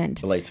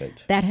blatant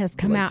that has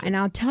come out. And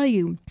I'll tell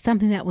you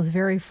something that was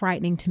very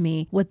frightening to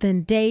me.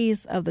 Within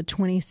days of the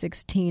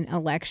 2016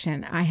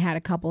 election, I had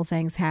a couple of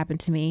things happen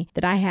to me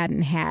that I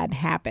hadn't had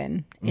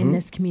happen in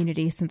this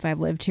community since I've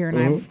lived here. And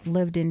I've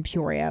lived in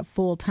Peoria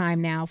full time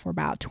now for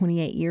about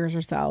 28 years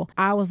or so.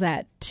 I was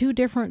at 2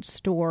 different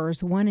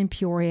stores, one in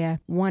Peoria,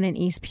 one in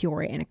East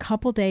Peoria. And a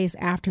couple days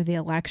after the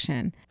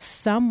election,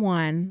 some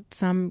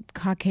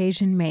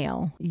Caucasian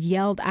male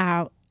yelled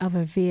out of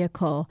a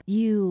vehicle,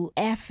 "You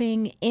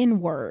effing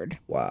N-word."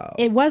 Wow.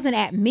 It wasn't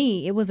at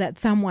me, it was at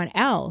someone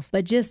else.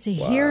 But just to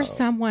hear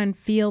someone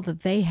feel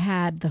that they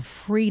had the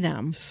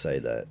freedom to say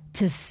that,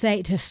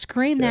 to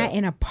scream that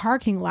in a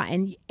parking lot,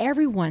 and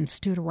everyone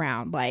stood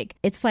around. Like,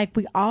 it's like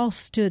we all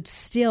stood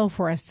still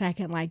for a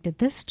second. Like, did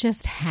this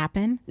just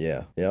happen?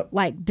 Yeah. Yep.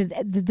 Like, did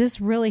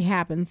this really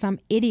happen? Some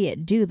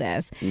idiot do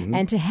this.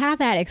 And to have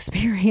that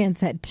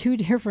experience at 2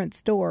 different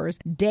stores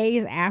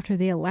days after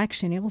the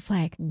election, it was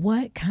like,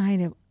 what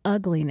kind of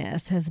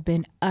ugliness has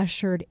been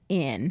ushered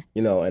in?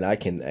 You know, and I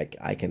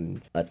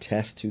can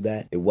attest to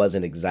that. It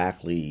wasn't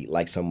exactly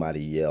like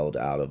somebody yelled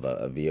out of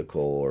a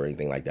vehicle or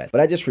anything like that. But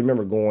I just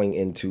remember going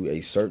into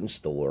a certain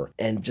store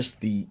and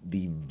just the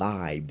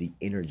vibe, the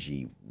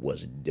energy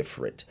was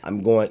different.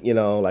 I'm going, you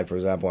know, like for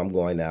example, I'm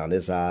going down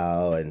this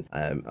aisle and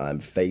I'm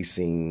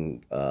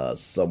facing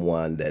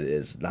someone that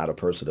is not a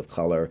person of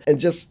color, and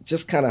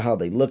just kind of how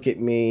they look at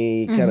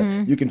me, kind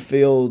of you can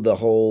feel the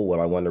whole, well,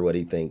 I wonder what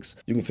he thinks.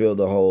 You can feel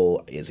the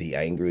whole, is he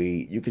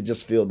angry? You could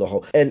just feel the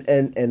whole and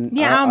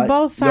on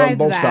both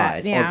sides. On both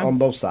sides. On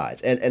both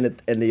sides.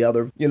 And the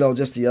other, you know,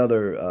 just the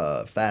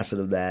other facet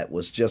of that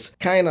was just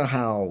kind of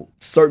how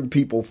certain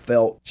people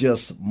felt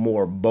just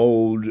more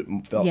bold,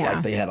 felt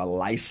like they had a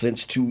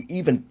license to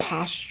even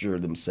posture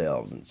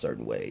themselves in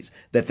certain ways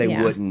that they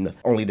wouldn't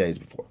only days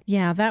before.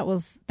 Yeah, that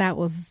was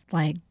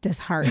like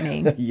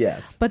disheartening.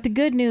 Yes. But the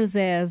good news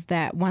is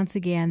that once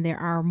again, there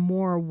are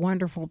more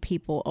wonderful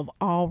people of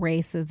all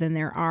races than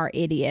there are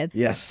idiots.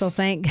 Yes. So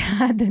thank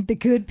God that the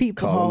good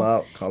people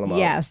Call them out.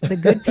 Yes, the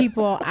good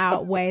people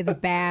outweigh the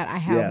bad. I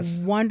have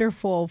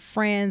wonderful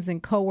friends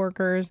and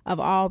coworkers of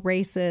all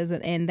races,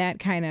 and that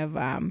kind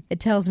of it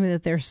tells me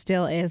that there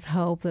still is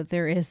hope, that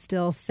there is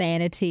still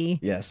sanity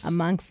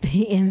amongst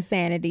the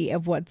insanity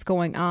of what's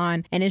going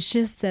on. And it's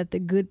just that the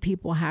good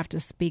people have to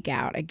speak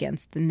out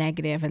against the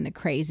negative and the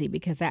crazy,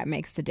 because that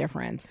makes the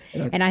difference.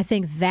 And I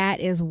think that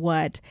is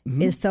what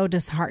is so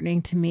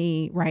disheartening to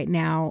me right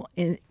now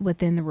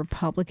within the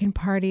Republican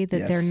Party,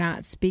 that they're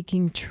not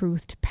speaking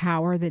truth to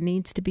power that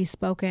needs to be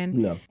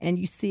spoken. No. And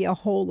you see a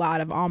whole lot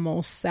of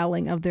almost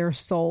selling of their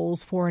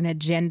souls for an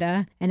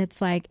agenda. And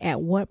it's like,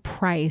 at what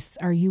price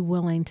are you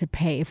willing to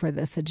pay for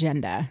this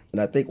agenda?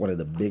 And I think one of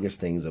the biggest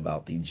things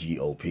about the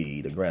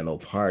GOP, the Grand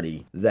Old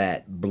Party,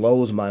 that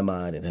blows my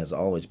mind and has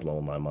always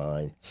blown my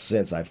mind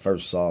since I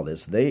first saw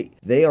this,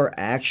 they are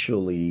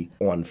actually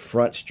on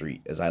Front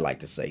Street, as I like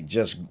to say,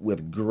 just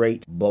with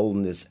great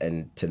boldness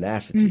and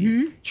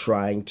tenacity,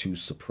 trying to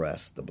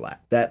suppress the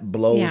black. That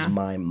blows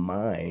my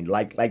mind.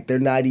 Like they're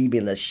not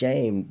even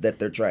ashamed that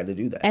they're trying to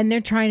do that. And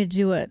they're trying to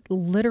do it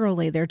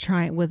literally. They're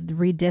trying with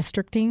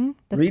redistricting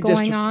that's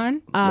going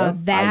on.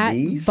 That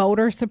IDs.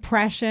 Voter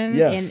suppression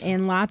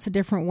in lots of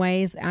different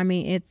ways. I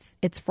mean,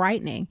 it's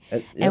frightening.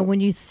 And when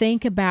you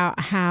think about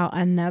how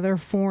another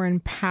foreign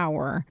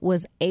power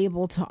was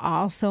able to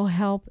also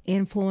help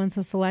influence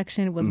a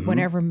selection with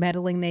whatever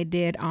meddling they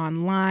did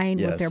online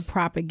with their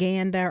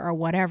propaganda or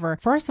whatever.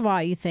 First of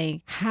all, you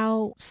think,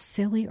 how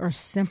silly or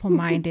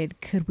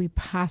simple-minded could we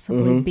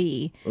possibly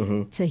be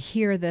to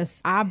hear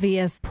this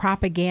obvious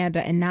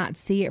propaganda and not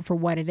see it for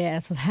what it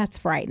is? So that's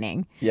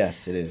frightening.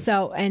 Yes, it is.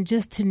 So, and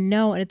just to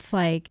know, it's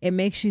like, it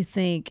makes you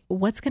think,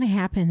 what's going to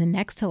happen in the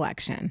next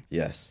election?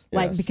 Yes.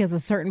 Like, because a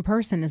certain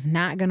person is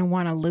not going to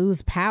want to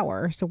lose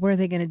power. So what are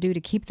they going to do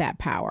to keep that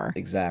power?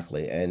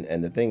 Exactly.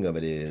 And the thing of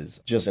it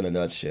is, just in a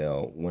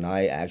nutshell, when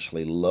I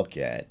actually look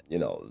at, you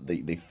know,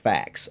 the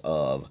facts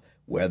of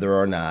whether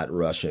or not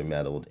Russia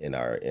meddled in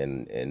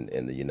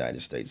the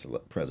United States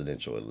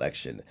presidential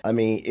election, I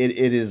mean, it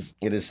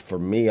is for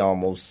me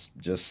almost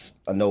just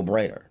a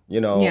no-brainer,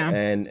 Yeah.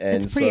 and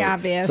It's pretty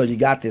obvious. So you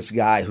got this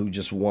guy who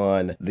just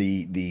won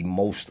the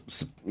most,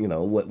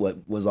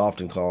 what was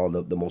often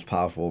called the most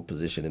powerful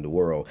position in the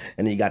world,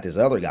 and then you got this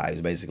other guy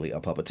who's basically a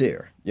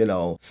puppeteer,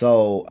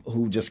 so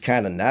who just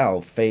kind of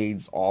now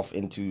fades off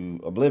into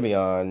oblivion.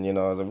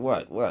 I was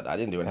like, what? I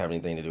didn't have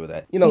anything to do with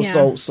that,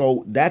 Yeah.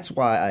 So that's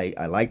why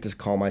I like to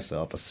call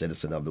myself a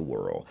citizen of the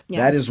world.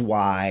 Yeah. That is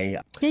why.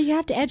 Yeah, you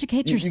have to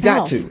educate yourself. You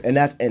got to, and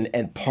that's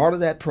and part of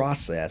that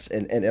process,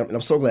 and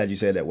I'm so glad you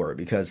said that word,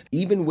 because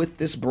even with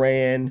this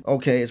brand,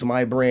 okay, it's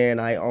my brand,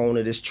 I own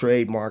it, it's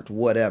trademarked,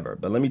 whatever.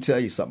 But let me tell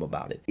you something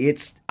about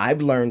it.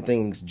 I've learned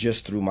things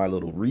just through my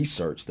little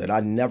research that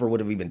I never would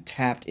have even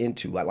tapped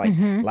into.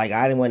 Like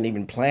I wasn't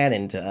even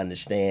planning to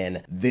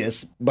understand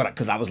this, but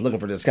because I was looking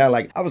for this, kind of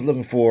like I was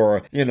looking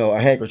for a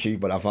handkerchief,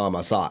 but I found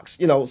my socks.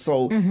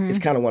 So it's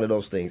kind of one of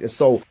those things. And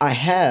so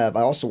I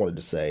also wanted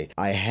to say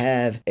I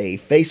have a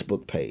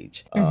Facebook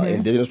page,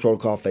 Indigenous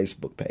Protocol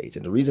Facebook page.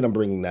 And the reason I'm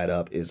bringing that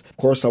up is, of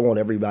course, I want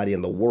everybody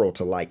in the world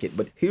to like it.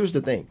 But here's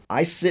the thing.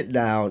 I sit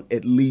down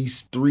at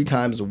least 3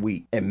 times a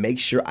week and make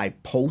sure I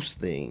post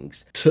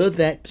things to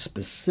that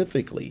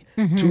specifically,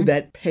 to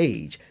that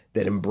page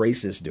that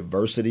embraces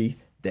diversity,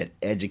 that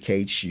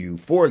educates you.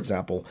 For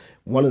example,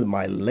 one of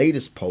my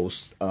latest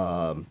posts,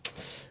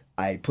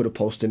 I put a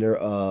post in there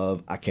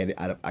of, I can't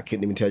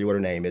even tell you what her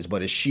name is,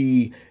 but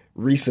she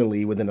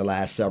recently, within the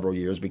last several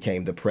years,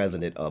 became the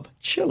president of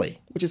Chile,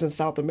 which is in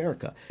South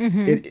America.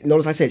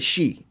 Notice I said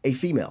she, a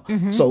female.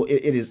 So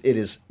it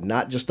is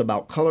not just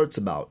about color; it's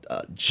about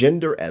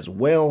gender as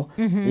well.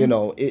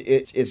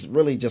 It's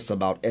really just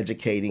about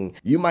educating.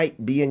 You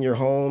might be in your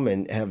home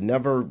and have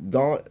never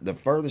gone. The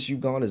furthest you've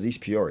gone is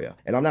East Peoria,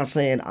 and I'm not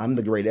saying I'm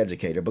the great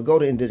educator, but go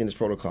to Indigenous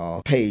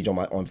Protocol page on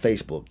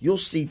Facebook. You'll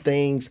see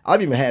things.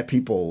 I've even had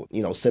people,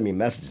 send me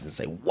messages and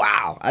say,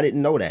 "Wow, I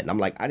didn't know that," and I'm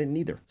like, "I didn't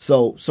either."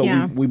 So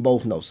Yeah. we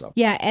both know something.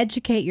 Yeah,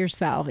 educate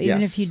yourself,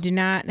 even Yes. if you do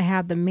not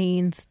have the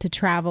means to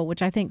travel,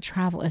 which I think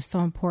travel is so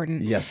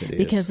important. Yes, it is.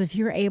 Because if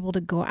you're able to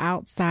go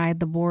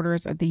outside the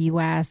borders of the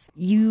U.S.,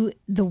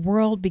 the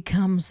world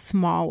becomes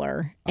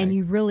smaller, and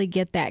you really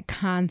get that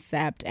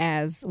concept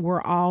as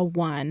we're all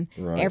one.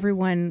 Right.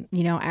 Everyone,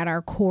 at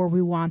our core,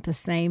 we want the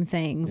same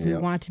things. We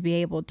Yep. want to be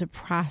able to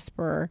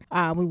prosper.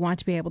 We want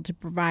to be able to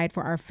provide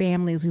for our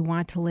families. We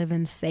want to live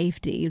in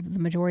safety. The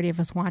majority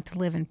of us want to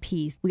live in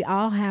peace. We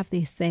all have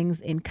these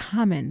things in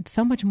common,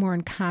 so much more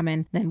in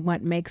common than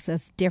what makes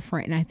us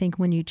different. And I think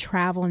when you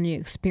travel and you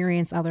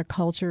experience other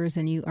cultures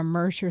and you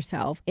immerse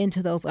yourself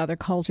into those other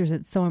cultures,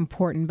 it's so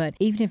important. But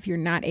even if you're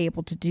not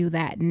able to do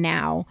that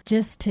now,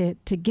 just to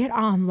get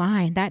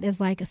online, that is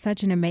like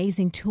such an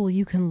amazing tool.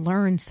 You can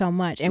learn so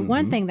much. And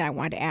one thing that I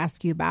wanted to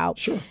ask you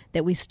about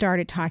that we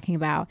started talking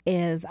about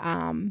is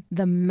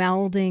the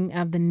melding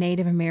of the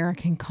Native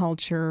American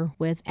culture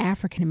with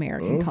African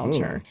American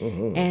culture.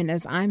 And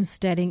as I'm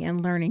studying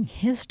and learning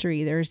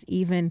history, there's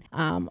even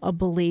a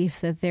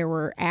belief that there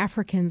were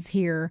Africans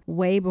here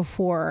way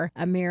before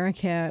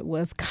America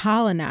was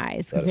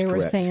colonized, because they were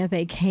correct. saying that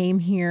they came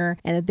here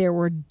and that there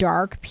were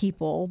dark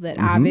people that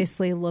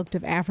obviously looked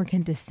of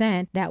African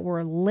descent that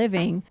were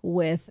living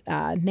with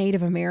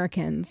Native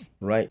Americans.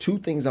 Right. 2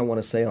 things I want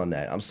to say on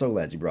that. I'm so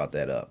glad you brought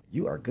that up.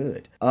 You are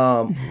good.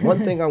 One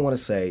thing I want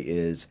to say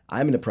is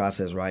I'm in the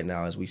process right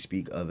now as we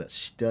speak of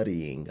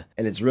studying,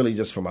 and it's really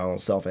just for my own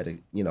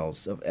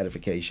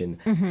self-edification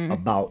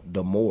about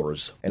the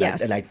Moors. And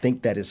Yes. I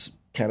think that is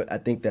I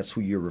think that's who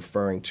you're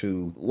referring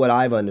to. What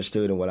I've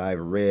understood and what I've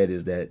read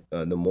is that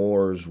the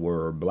Moors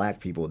were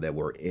black people that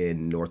were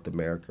in North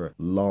America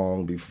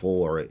long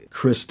before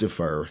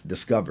Christopher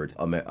discovered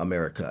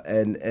America.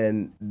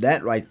 And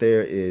that right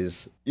there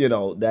is,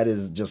 that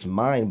is just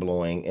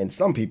mind-blowing. And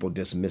some people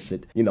dismiss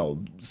it.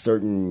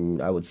 Certain,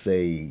 I would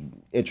say,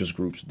 interest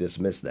groups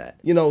dismiss that.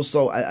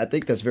 So I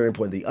think that's very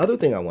important. The other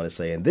thing I want to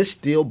say, and this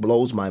still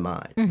blows my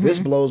mind. This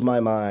blows my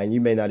mind. You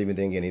may not even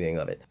think anything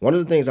of it. One of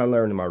the things I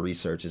learned in my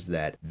research is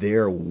that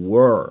there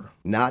were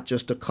not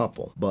just a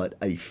couple, but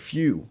a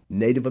few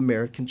Native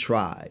American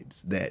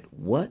tribes that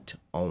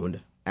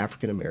owned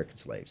African American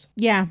slaves.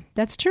 Yeah,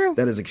 that's true.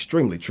 That is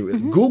extremely true.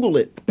 Google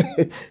it.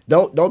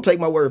 Don't take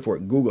my word for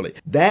it. Google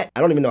it. That,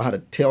 I don't even know how to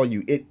tell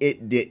you.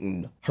 It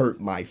didn't hurt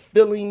my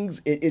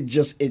feelings. It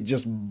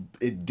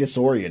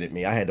disoriented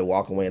me. I had to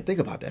walk away and think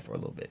about that for a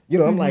little bit.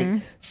 I'm like,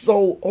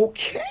 so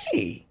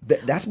okay,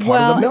 that's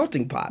part of the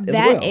melting pot as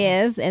well. That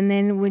is, and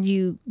then when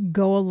you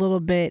go a little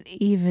bit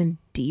even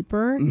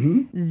deeper,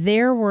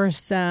 there were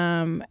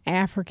some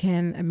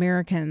African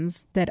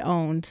Americans that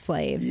owned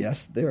slaves.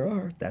 Yes, there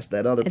are. That's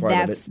that other part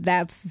of it.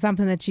 That's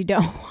something that you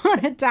don't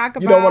want to talk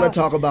about. You don't want to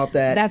talk about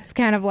that. That's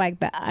kind of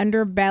like the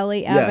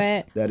underbelly of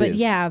Yes, it. that but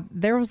is. yeah,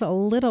 there was a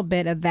little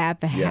bit of that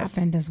Yes.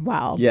 happened as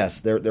well.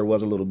 Yes, there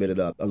was a little bit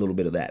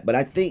of that. But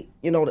I think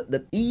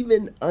that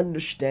even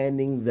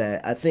understanding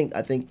that, I think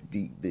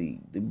the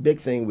big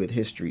thing with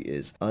history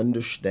is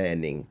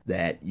understanding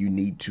that you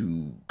need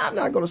to, I'm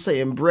not going to say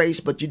embrace,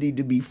 but you need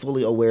to be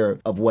fully aware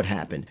of what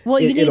happened. Well,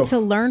 you need to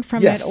learn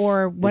from yes, it,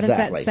 or what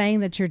exactly. is that saying,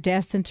 that you're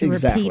destined to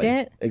Exactly. repeat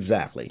it?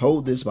 Exactly.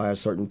 Told this by a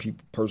certain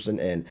person,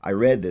 and I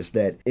read this,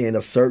 that in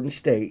a certain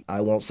state,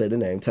 I won't say the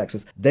name,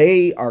 Texas,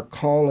 they are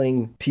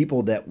calling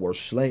people that were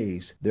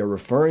slaves, they're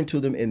referring to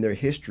them in their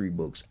history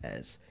books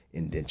as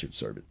indentured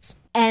servants.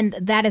 And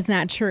that is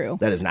not true.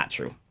 That is not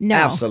true. No.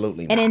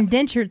 Absolutely not. An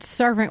indentured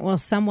servant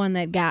was someone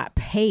that got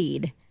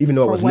paid. Even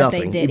though it was for what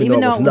nothing. They did. Even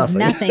though it was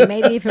nothing.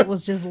 Maybe if it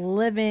was just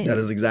living, that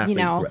is exactly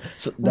correct.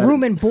 So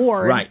room and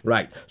board.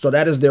 Right. So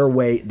that is their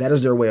way. That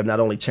is their way of not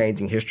only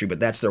changing history, but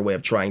that's their way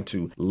of trying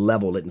to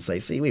level it and say,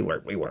 see, we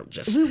weren't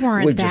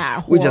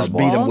that we just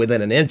beat him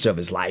within an inch of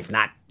his life,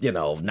 not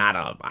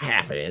a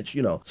half an inch,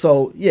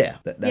 So yeah.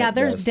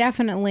 There's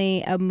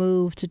definitely a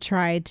move to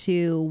try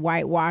to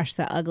whitewash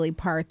the ugly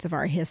parts of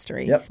our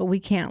history. Yep. But we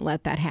can't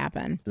let that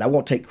happen. And I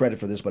won't take credit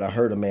for this, but I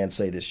heard a man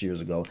say this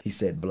years ago. He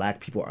said, black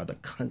people are the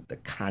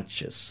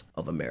conscious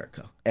of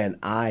America. And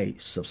I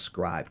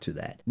subscribe to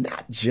that.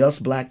 Not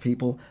just black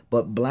people,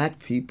 but black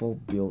people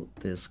built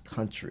this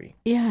country.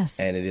 Yes.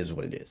 And it is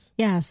what it is.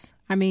 Yes.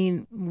 I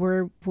mean,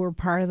 we're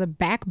part of the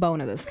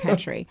backbone of this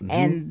country.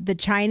 And the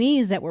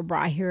Chinese that were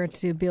brought here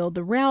to build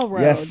the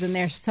railroads. Yes. And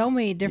there's so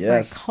many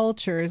different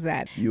cultures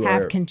that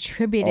have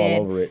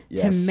contributed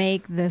to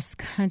make this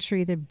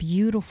country the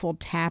beautiful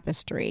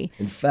tapestry.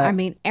 In fact, I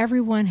mean,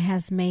 everyone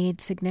has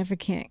made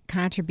significant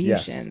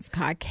contributions.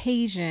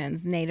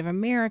 Caucasians, Native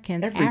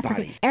Americans,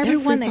 Africans.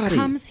 Everyone that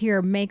comes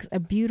here makes a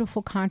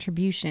beautiful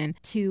contribution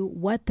to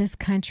what this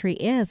country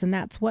is. And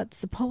that's what's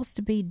supposed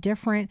to be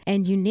different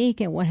and unique,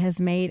 and what has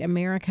made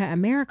America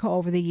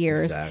over the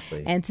years.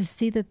 Exactly. And to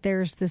see that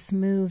there's this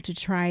move to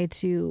try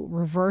to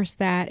reverse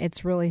that,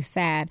 it's really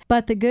sad.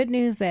 But the good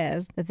news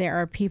is that there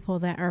are people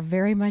that are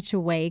very much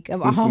awake,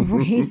 of all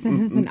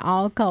races and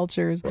all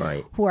cultures,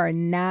 who are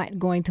not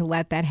going to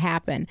let that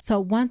happen.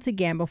 So once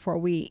again, before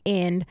we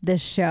end the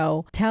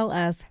show, tell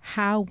us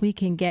how we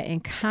can get in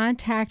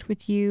contact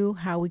with you,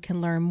 how we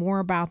can learn more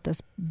about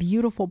this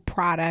beautiful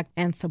product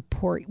and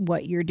support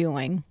what you're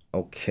doing.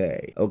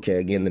 Okay.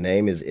 Again, the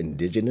name is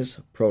Indigenous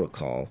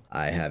Protocol.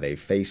 I have a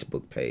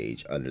Facebook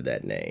page under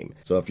that name.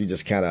 So if you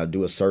just kind of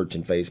do a search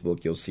in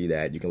Facebook, you'll see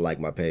that. You can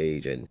like my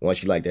page, and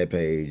once you like that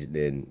page,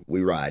 then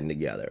we riding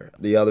together.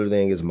 The other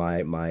thing is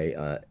I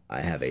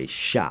have a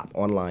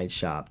online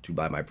shop to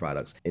buy my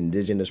products,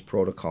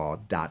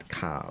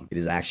 indigenousprotocol.com. It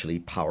is actually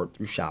powered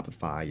through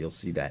Shopify. You'll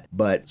see that.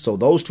 But so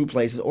those two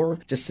places, or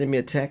just send me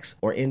a text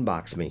or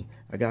inbox me.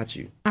 I got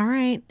you. All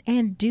right.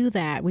 And do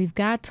that. We've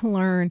got to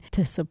learn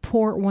to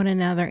support one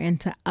another and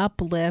to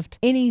uplift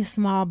any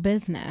small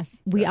business.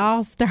 We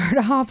all start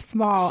off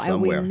small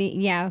somewhere. And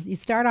you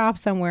start off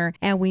somewhere,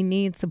 and we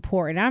need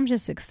support. And I'm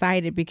just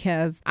excited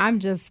because I'm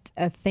just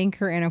a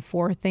thinker and a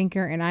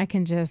forethinker, and I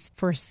can just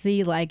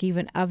foresee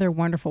even other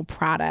wonderful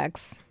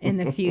products in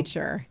the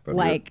future.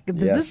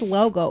 This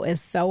logo is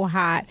so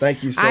hot.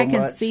 Thank you so much. I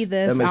can see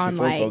this on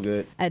so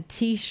good. A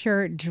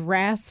t-shirt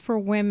dress for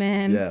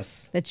women.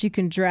 Yes. That you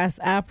can dress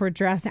up or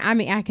dress. I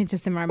mean, I can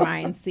just in my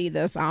mind see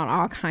this on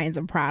all kinds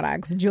of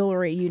products,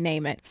 jewelry, you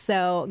name it.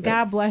 So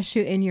God bless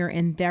you in your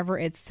endeavor.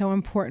 It's so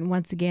important.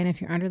 Once again, if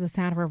you're under the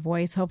sound of our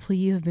voice, hopefully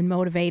you have been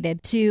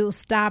motivated to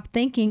stop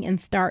thinking and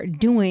start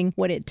doing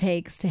what it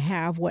takes to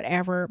have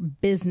whatever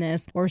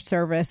business or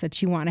service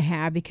that you want to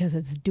have, because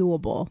it's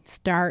doable.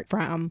 Start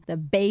from the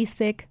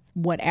basic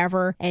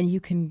whatever, and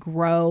you can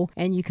grow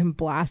and you can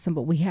blossom,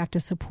 but we have to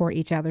support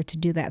each other to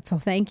do that. So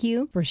thank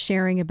you for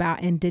sharing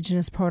about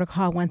Indigenous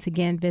Protocol. Once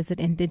again, visit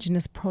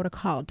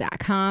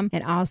indigenousprotocol.com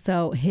and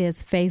also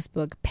his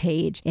Facebook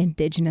page,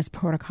 Indigenous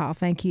Protocol.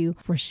 Thank you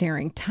for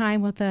sharing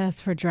time with us,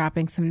 for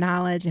dropping some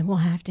knowledge, and we'll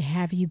have to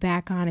have you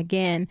back on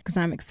again, because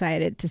I'm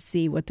excited to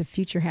see what the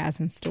future has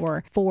in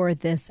store for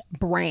this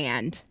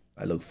brand.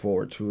 I look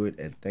forward to it,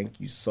 and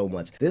thank you so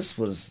much. This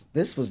was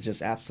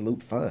just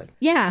absolute fun.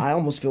 Yeah. I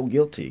almost feel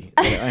guilty.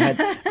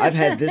 I've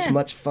had this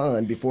much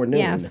fun before noon.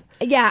 Yes.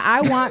 Yeah,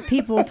 I want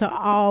people to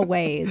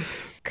always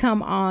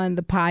come on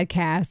the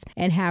podcast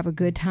and have a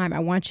good time. I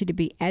want you to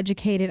be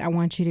educated. I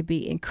want you to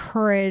be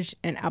encouraged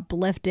and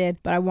uplifted,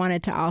 but I want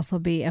it to also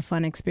be a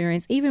fun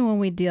experience, even when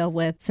we deal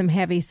with some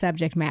heavy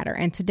subject matter.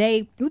 And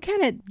today we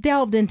kind of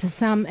delved into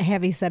some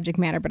heavy subject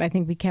matter, but I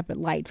think we kept it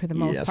light for the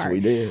most part. Yes,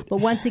 we did. But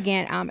once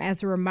again,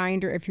 as a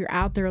reminder, if you're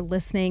out there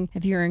listening,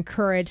 if you're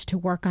encouraged to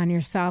work on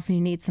yourself and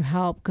you need some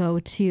help, go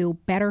to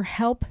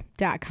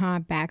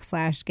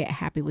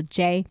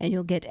betterhelp.com/gethappywithjay, and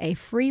you'll get a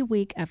free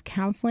week of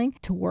counseling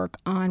to work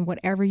on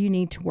whatever you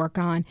need to work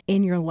on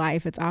in your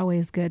life. It's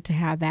always good to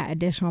have that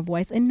additional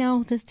voice. And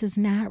no, this does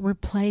not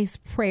replace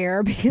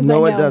prayer, because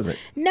it doesn't.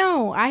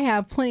 No, I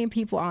have plenty of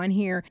people on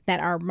here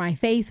that are my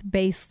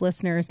faith-based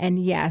listeners.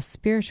 And yes,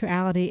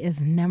 spirituality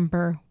is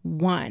number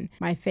one.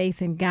 My faith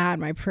in God,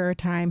 my prayer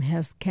time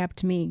has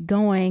kept me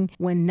going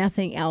when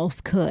nothing else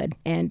could.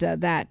 And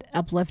that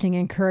uplifting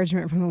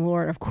encouragement from the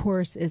Lord, of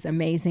course, is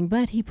amazing.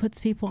 But he puts puts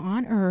people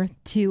on earth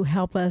to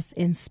help us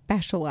in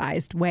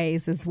specialized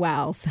ways as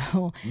well.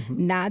 So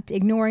not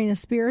ignoring the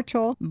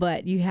spiritual,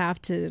 but you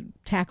have to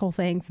tackle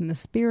things in the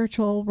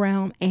spiritual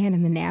realm and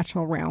in the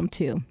natural realm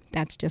too.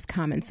 That's just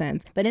common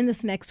sense. But in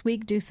this next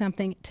week, do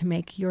something to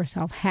make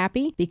yourself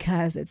happy,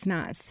 because it's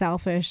not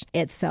selfish,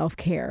 it's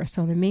self-care.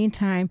 So in the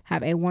meantime,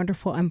 have a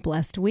wonderful and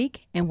blessed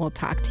week, and we'll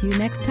talk to you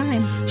next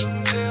time.